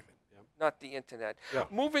 yeah. exactly. Yeah. Not the internet. Yeah.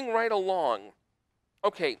 Moving right along.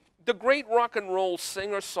 Okay, the great rock and roll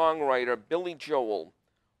singer-songwriter Billy Joel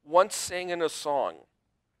once sang in a song,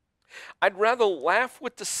 "I'd rather laugh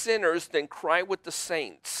with the sinners than cry with the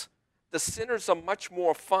saints. The sinners are much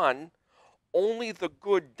more fun. Only the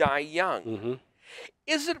good die young." Mm-hmm.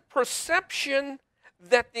 Is it a perception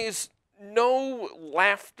that there's no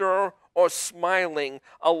laughter or smiling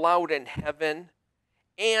allowed in heaven?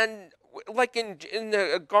 And like in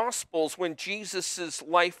the Gospels, when Jesus'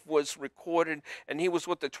 life was recorded and he was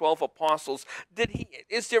with the 12 apostles,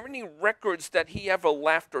 is there any records that he ever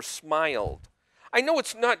laughed or smiled? I know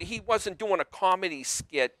he wasn't doing a comedy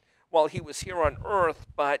skit while he was here on earth,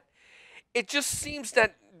 but it just seems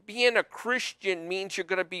that being a Christian means you're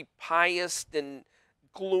going to be pious and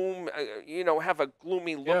gloom, have a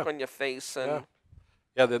gloomy look on your face. And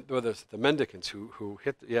the mendicants who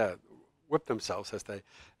whip themselves as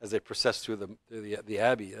they process through the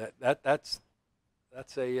abbey. That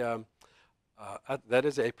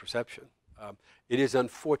is a perception. It is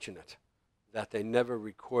unfortunate that they never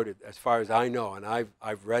recorded, as far as I know, and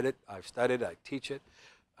I've read it, I've studied, I teach it.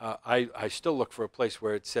 I still look for a place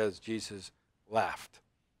where it says Jesus laughed,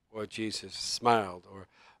 or Jesus smiled, or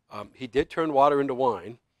he did turn water into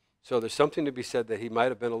wine. So there's something to be said that he might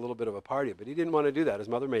have been a little bit of a partier, but he didn't want to do that. His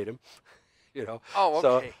mother made him. Oh,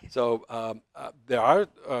 okay. So there are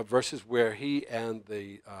verses where he and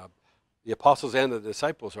the apostles and the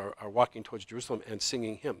disciples are walking towards Jerusalem and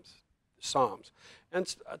singing hymns, psalms,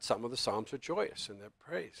 and some of the psalms are joyous in their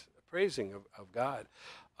praising of God.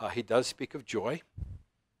 He does speak of joy,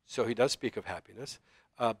 so he does speak of happiness,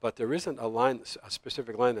 but there isn't a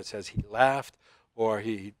specific line that says he laughed or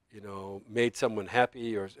he made someone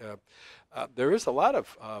happy, or there is a lot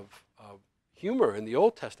of humor in the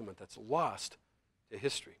Old Testament that's lost to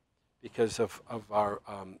history because of our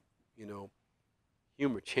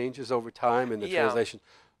humor changes over time in the translation.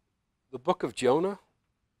 The book of Jonah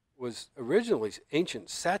was originally ancient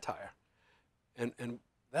satire, and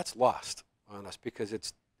that's lost on us because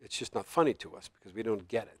it's just not funny to us because we don't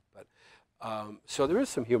get it. But so there is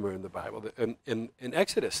some humor in the Bible. In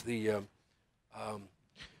Exodus, the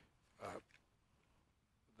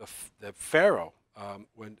Pharaoh,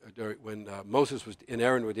 when Moses and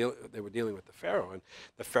Aaron were dealing with the Pharaoh, and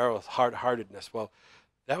the Pharaoh's hard-heartedness. Well,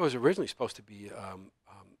 that was originally supposed to be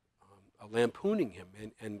lampooning him,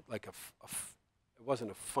 and like it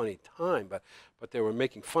wasn't a funny time, but they were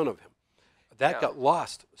making fun of him. That got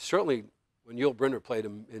lost. Certainly, when Yul Brynner played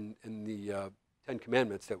him in the Ten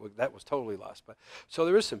Commandments, that was totally lost. But so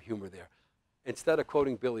there is some humor there. Instead of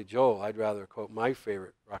quoting Billy Joel, I'd rather quote my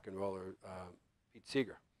favorite rock and roller, Pete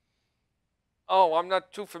Seeger. Oh, I'm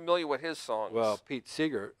not too familiar with his songs. Well, Pete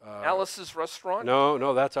Seeger. Alice's Restaurant?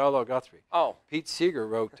 No, that's Arlo Guthrie. Oh. Pete Seeger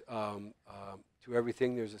wrote To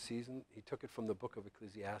Everything There's a Season. He took it from the book of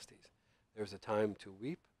Ecclesiastes. There's a time to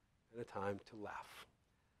weep and a time to laugh.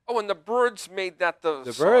 Oh, and the Byrds made that the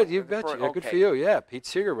song. Bird, you betcha. Yeah, okay. good for you. Yeah, Pete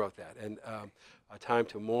Seeger wrote that. And a time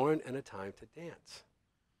to mourn and a time to dance.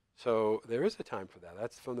 So there is a time for that.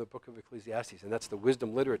 That's from the book of Ecclesiastes, and that's the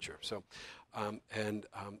wisdom literature. So,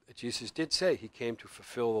 Jesus did say he came to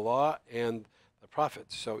fulfill the law and the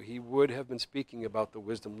prophets. So he would have been speaking about the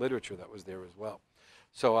wisdom literature that was there as well.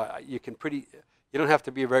 So you don't have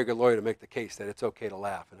to be a very good lawyer to make the case that it's okay to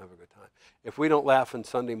laugh and have a good time. If we don't laugh on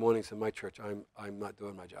Sunday mornings in my church, I'm not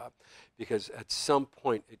doing my job, because at some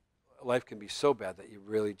point life can be so bad that you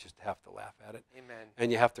really just have to laugh at it. Amen.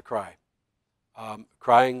 And you have to cry.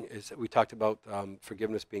 Crying is, we talked about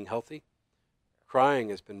forgiveness being healthy. Crying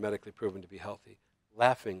has been medically proven to be healthy.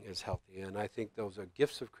 Laughing is healthy, and I think those are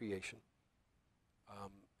gifts of creation.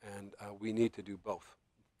 And we need to do both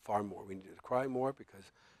far more. We need to cry more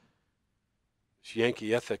because it's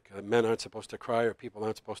Yankee ethic. Men aren't supposed to cry, or people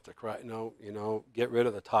aren't supposed to cry. No, get rid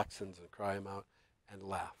of the toxins and cry them out and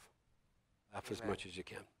laugh. Laugh as much as you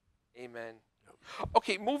can. Amen. Yep.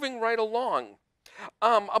 Okay, moving right along.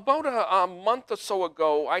 About a month or so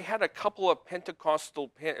ago, I had a couple of Pentecostal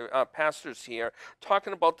pastors here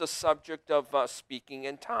talking about the subject of speaking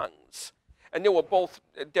in tongues. And they were both,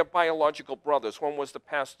 they're biological brothers. One was the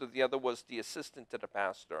pastor, the other was the assistant to the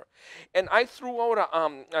pastor. And I threw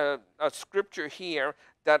out a scripture here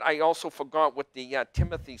that I also forgot with the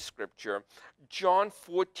Timothy scripture, John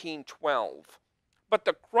 14:12. But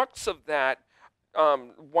the crux of that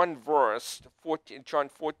one verse, John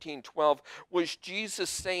 14:12, was Jesus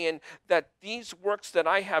saying that these works that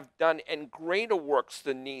I have done and greater works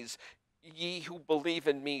than these, ye who believe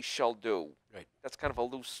in me shall do. Right. That's kind of a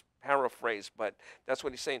loose paraphrase, but that's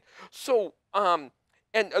what he's saying. So, and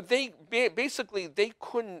they basically they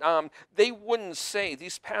couldn't, they wouldn't say,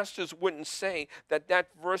 these pastors wouldn't say that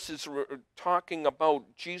verse is talking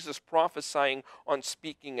about Jesus prophesying on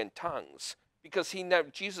speaking in tongues, because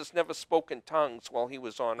Jesus never spoke in tongues while he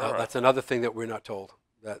was on earth. That's another thing that we're not told.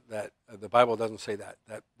 That the Bible doesn't say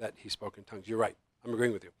that he spoke in tongues. You're right. I'm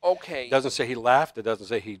agreeing with you. Okay. It doesn't say he laughed. It doesn't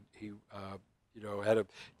say he it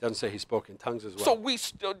doesn't say he spoke in tongues as well. So we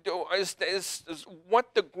still do is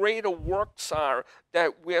what the greater works are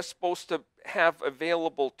that we're supposed to have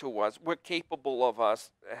available to us. We're capable of us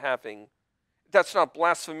having. That's not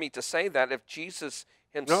blasphemy to say that if Jesus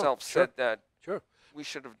himself said that. Sure. We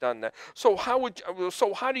should have done that. So how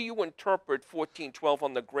do you interpret 14:12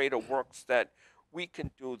 on the greater works that we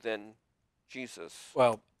can do than Jesus?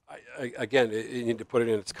 Well, again, you need to put it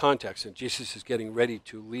in its context. And Jesus is getting ready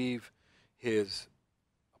to leave his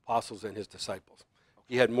apostles and his disciples.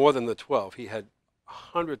 He had more than the 12. He had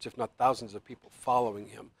hundreds, if not thousands, of people following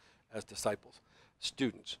him as disciples,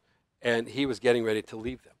 students. And he was getting ready to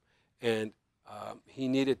leave them. And he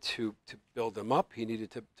needed to build them up. He needed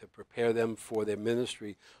to prepare them for their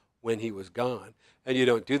ministry when he was gone. And you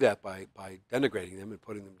don't do that by denigrating them and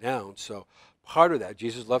putting them down. So part of that,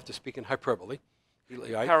 Jesus loved to speak in hyperbole.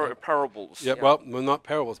 Parables. Yeah, well, not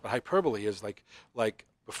parables, but hyperbole is like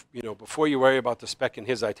before you worry about the speck in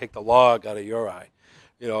his eye, take the log out of your eye.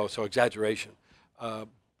 So exaggeration.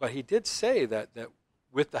 But he did say that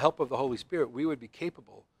with the help of the Holy Spirit, we would be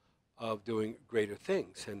capable of doing greater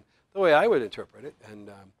things. And the way I would interpret it, and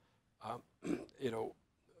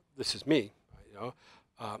this is me,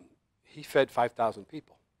 he fed 5,000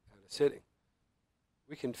 people at a sitting.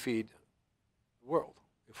 We can feed the world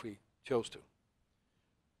if we chose to.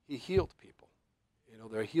 He healed people.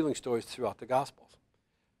 There are healing stories throughout the Gospels.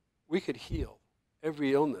 We could heal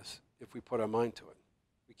every illness if we put our mind to it.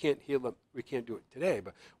 We can't heal them. We can't do it today,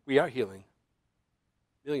 but we are healing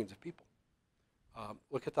millions of people.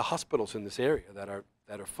 Look at the hospitals in this area that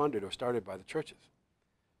are funded or started by the churches.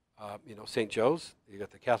 St. Joe's, you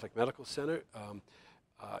got the Catholic Medical Center,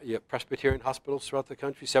 you have Presbyterian hospitals throughout the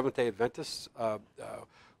country, Seventh-day Adventists.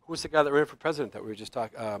 Who was the guy that ran for president that we were just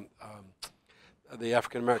talking? The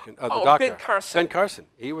African-American, the doctor. Ben Carson. Ben Carson.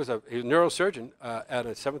 He was a neurosurgeon at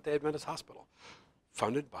a Seventh-day Adventist hospital,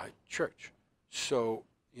 funded by church. So,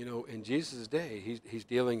 in Jesus' day, he's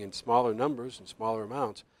dealing in smaller numbers and smaller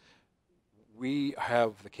amounts. We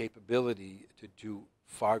have the capability to do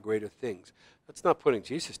far greater things. That's not putting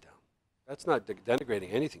Jesus down. That's not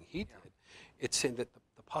denigrating anything he did. It's saying that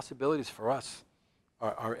the possibilities for us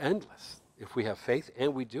are endless if we have faith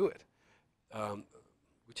and we do it.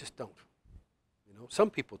 We just don't.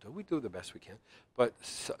 Some people do. We do the best we can. But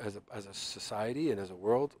as a society and as a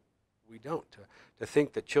world, we don't. To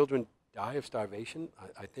think that children die of starvation,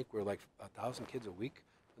 I think we're like 1,000 kids a week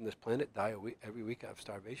on this planet die every week of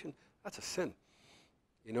starvation. That's a sin.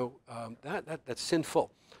 That's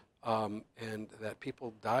sinful. And that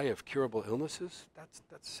people die of curable illnesses, that's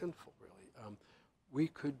sinful, really. We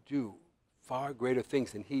could do far greater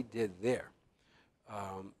things than he did there.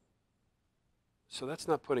 So that's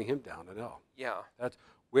not putting him down at all. Yeah.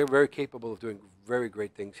 We're very capable of doing very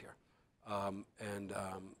great things here.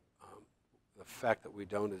 The fact that we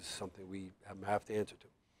don't is something we have to answer to,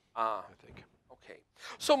 I think. Okay.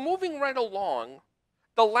 So moving right along,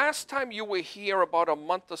 the last time you were here about a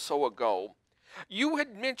month or so ago, you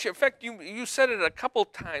had mentioned, in fact, you said it a couple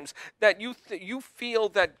times, that you feel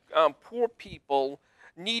that poor people,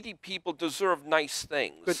 needy people deserve nice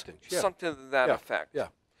things. Good things, yeah. Something to that effect. Yeah.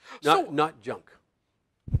 So Not junk.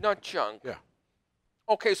 not junk. Yeah.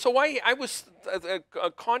 Okay, so I was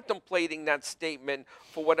contemplating that statement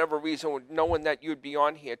for whatever reason, knowing that you'd be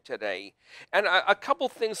on here today. And a couple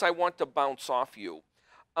things I want to bounce off you.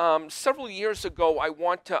 Several years ago, I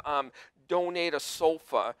want to donate a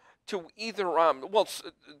sofa to either,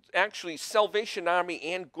 actually Salvation Army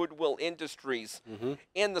and Goodwill Industries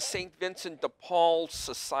and the St. Vincent de Paul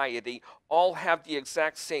Society all have the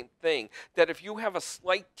exact same thing, that if you have a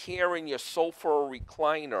slight tear in your sofa or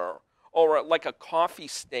recliner, or like a coffee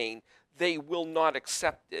stain, they will not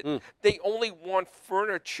accept it. They only want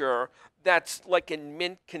furniture that's like in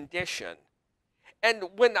mint condition. And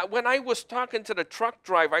when I was talking to the truck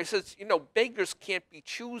driver, I says, beggars can't be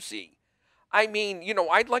choosy. I mean,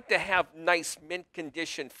 I'd like to have nice mint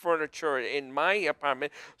condition furniture in my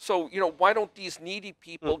apartment. So, why don't these needy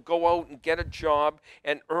people go out and get a job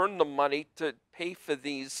and earn the money to pay for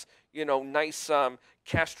these, nice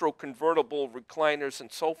Castro convertible recliners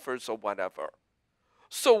and sofas or whatever?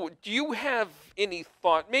 So, do you have any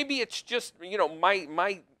thought? Maybe it's just,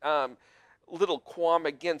 my little qualm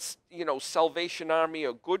against, Salvation Army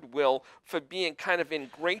or Goodwill for being kind of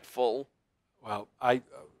ingrateful. Well,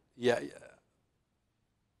 yeah.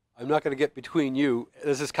 I'm not going to get between you.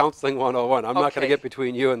 This is Counseling 101. I'm not going to get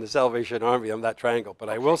between you and the Salvation Army on that triangle. But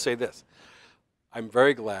I will say this. I'm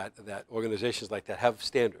very glad that organizations like that have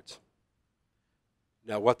standards.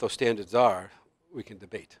 Now, what those standards are, we can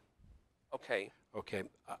debate. Okay. Okay.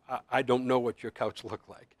 I don't know what your couch looked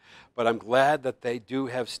like. But I'm glad that they do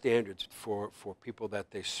have standards for people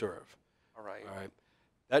that they serve. All right. All right.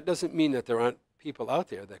 That doesn't mean that there aren't people out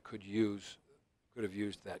there that could have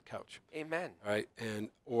used that couch. Amen. All right,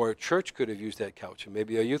 or a church could have used that couch, and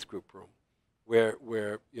maybe a youth group room,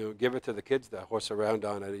 where give it to the kids to horse around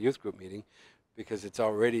on at a youth group meeting, because it's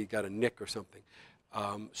already got a nick or something.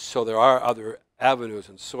 So there are other avenues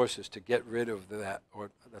and sources to get rid of that,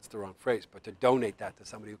 or that's the wrong phrase, but to donate that to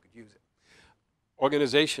somebody who could use it.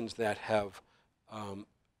 Organizations that have,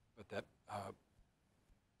 that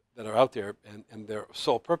are out there and their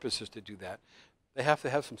sole purpose is to do that, they have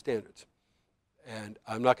to have some standards. And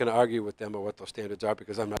I'm not going to argue with them or what those standards are,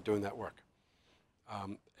 because I'm not doing that work.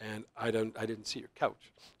 And I didn't see your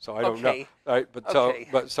couch, so I don't know. All right,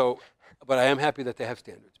 but I am happy that they have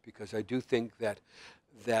standards, because I do think that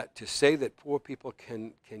to say that poor people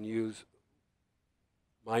can use,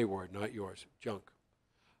 my word, not yours, junk,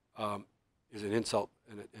 is an insult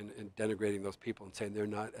and denigrating those people and saying they're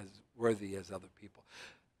not as worthy as other people.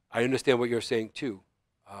 I understand what you're saying too.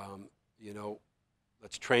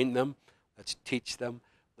 Let's train them. Let's teach them.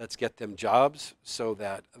 Let's get them jobs so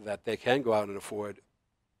that they can go out and afford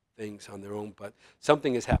things on their own. But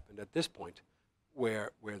something has happened at this point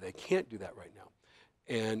where they can't do that right now.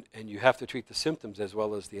 And you have to treat the symptoms as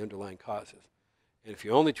well as the underlying causes. And if you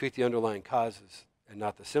only treat the underlying causes and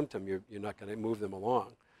not the symptom, you're not going to move them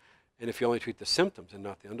along. And if you only treat the symptoms and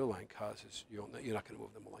not the underlying causes, you're not going to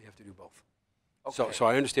move them along. You have to do both. Okay. So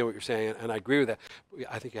I understand what you're saying, and I agree with that.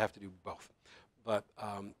 I think you have to do both. But,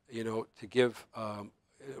 to give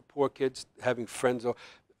poor kids having friends.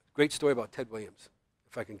 Great story about Ted Williams,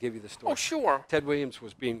 if I can give you the story. Oh, sure. Ted Williams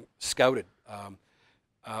was being scouted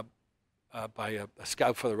by a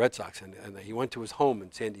scout for the Red Sox, and he went to his home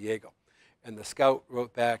in San Diego. And the scout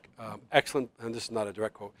wrote back, excellent, and this is not a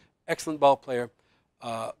direct quote, excellent ball player,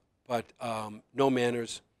 but no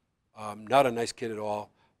manners, not a nice kid at all.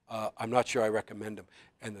 I'm not sure I recommend him.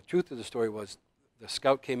 And the truth of the story was, the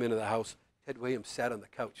scout came into the house. Ted Williams sat on the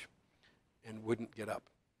couch and wouldn't get up,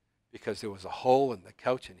 because there was a hole in the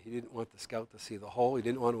couch, and he didn't want the scout to see the hole. He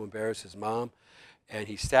didn't want to embarrass his mom. And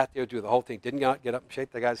he sat there, do the whole thing, didn't get up and shake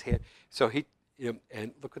the guy's hand. So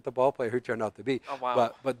and look at the ball player who turned out to be. Oh,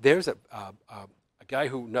 wow. But there's a guy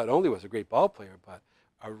who not only was a great ball player, but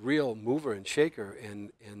a real mover and shaker in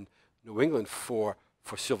New England for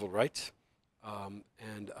civil rights.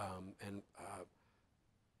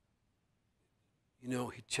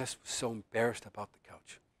 He just was so embarrassed about the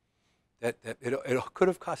couch that it could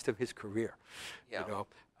have cost him his career. Yeah.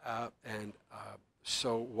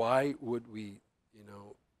 So why would we,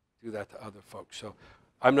 do that to other folks? So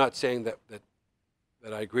I'm not saying that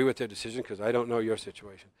I agree with their decision, because I don't know your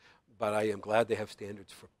situation, but I am glad they have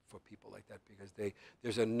standards for people like that, because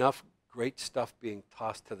there's enough great stuff being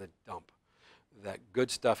tossed to the dump that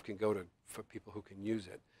good stuff can go for people who can use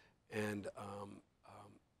it, and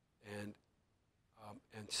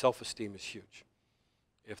self-esteem is huge.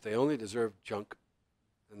 If they only deserve junk,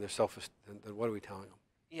 then they're then what are we telling them?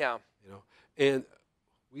 Yeah. And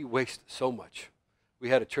we waste so much. We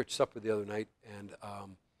had a church supper the other night, and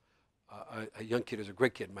a young kid, is a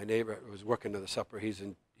great kid. My neighbor was working to the supper. He's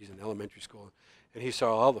he's in elementary school, and he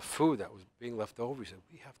saw all the food that was being left over. He said,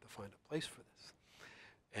 we have to find a place for this.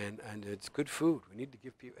 And it's good food. We need to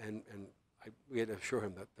give people, we had to assure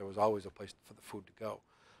him that there was always a place for the food to go.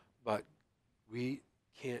 But we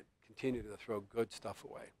can't continue to throw good stuff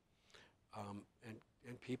away.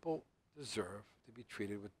 And people deserve to be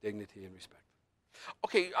treated with dignity and respect.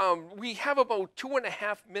 Okay, we have about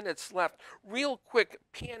 2.5 minutes left. Real quick,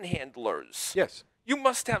 panhandlers. Yes. You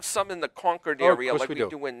must have some in the Concord Oh, of area course like we we do.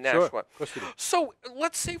 do in Sure, Nashua. of course we do. So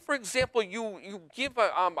let's say, for example, you give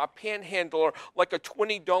a panhandler like a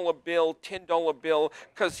 $20 bill, $10 bill,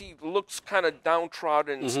 because he looks kind of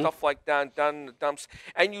downtrodden and stuff like that, down in the dumps,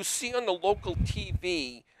 and you see on the local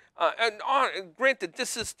TV, and granted,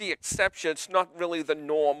 this is the exception. It's not really the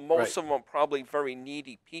norm. Most of them are probably very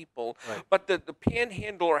needy people. Right. But the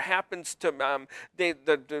panhandler happens to,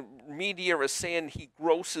 the media is saying he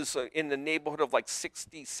grosses in the neighborhood of like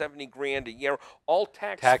 60, 70 grand a year, all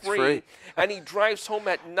tax-free. And he drives home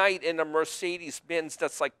at night in a Mercedes-Benz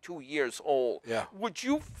that's like 2 years old. Yeah. Would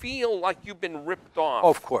you feel like you've been ripped off?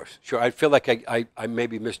 Oh, of course, sure. I feel like I may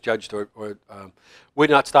be misjudged or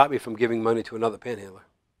would not stop me from giving money to another panhandler.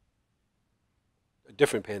 A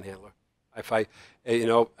different panhandler. If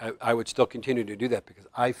I would still continue to do that because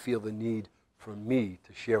I feel the need for me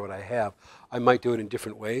to share what I have. I might do it in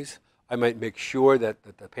different ways. I might make sure that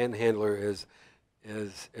the panhandler is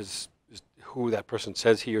who that person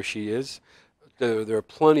says he or she is. There are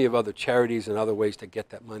plenty of other charities and other ways to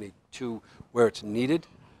get that money to where it's needed.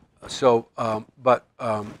 But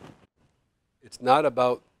it's not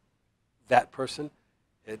about that person.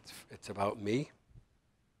 It's about me.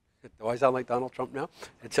 Do I sound like Donald Trump now?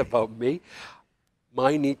 It's about me.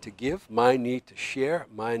 My need to give, my need to share,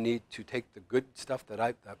 my need to take the good stuff that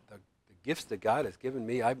the gifts that God has given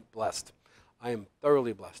me. I'm blessed. I am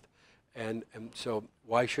thoroughly blessed. And so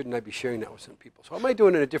why shouldn't I be sharing that with some people? So I might do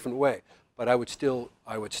it in a different way, but I would still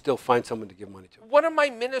find someone to give money to. One of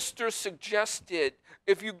my ministers suggested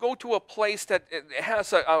if you go to a place that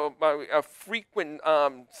has a frequent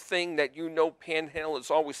thing that panhandlers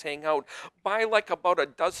always hang out, buy like about a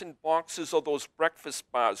dozen boxes of those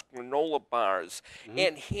breakfast bars, granola bars,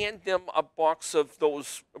 and hand them a box of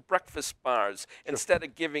those breakfast bars instead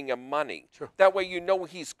of giving him money. That way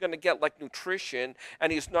he's going to get like nutrition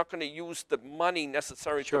and he's not going to use the money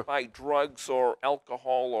necessary to buy drugs or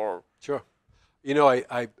alcohol or... Sure.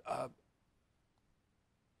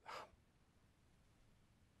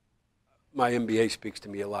 My MBA speaks to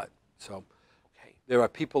me a lot. So there are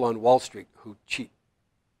people on Wall Street who cheat,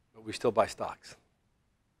 but we still buy stocks.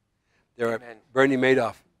 There are Bernie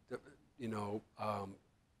Madoff,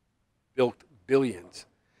 built billions.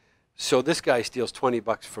 So this guy steals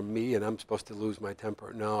 $20 from me, and I'm supposed to lose my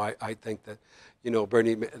temper. No, I think that,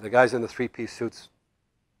 Bernie, the guys in the three-piece suits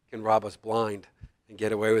can rob us blind and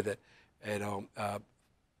get away with it.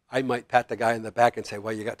 I might pat the guy in the back and say,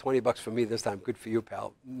 well, you got $20 from me this time. Good for you,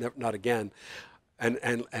 pal. Not again.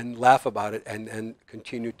 And laugh about it and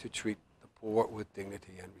continue to treat the poor with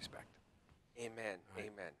dignity and respect. Amen.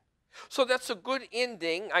 Right. Amen. So that's a good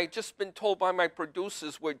ending. I've just been told by my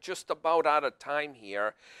producers we're just about out of time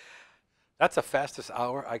here. That's the fastest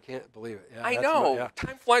hour. I can't believe it. Yeah, I know.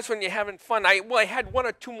 Time flies when you're having fun. I had 1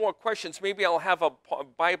 or 2 more questions. Maybe I'll have a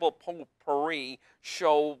Bible Potpourri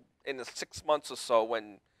show in 6 months or so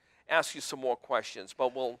and ask you some more questions,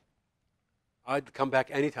 but I'd come back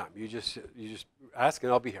anytime. You just ask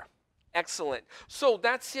and I'll be here. Excellent. So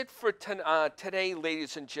that's it for today,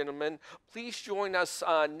 ladies and gentlemen. Please join us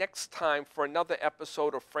next time for another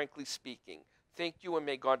episode of Frankly Speaking. Thank you and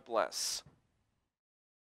may God bless.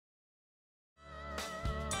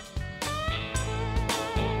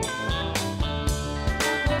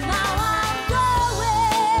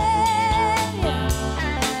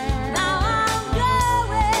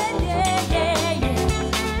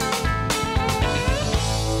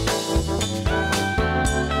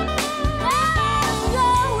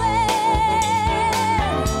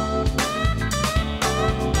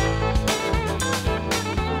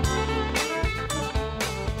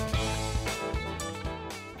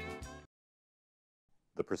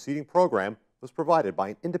 The preceding program was provided by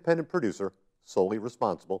an independent producer solely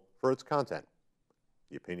responsible for its content.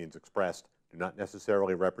 The opinions expressed do not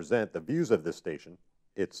necessarily represent the views of this station,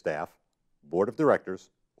 its staff, board of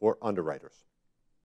directors, or underwriters.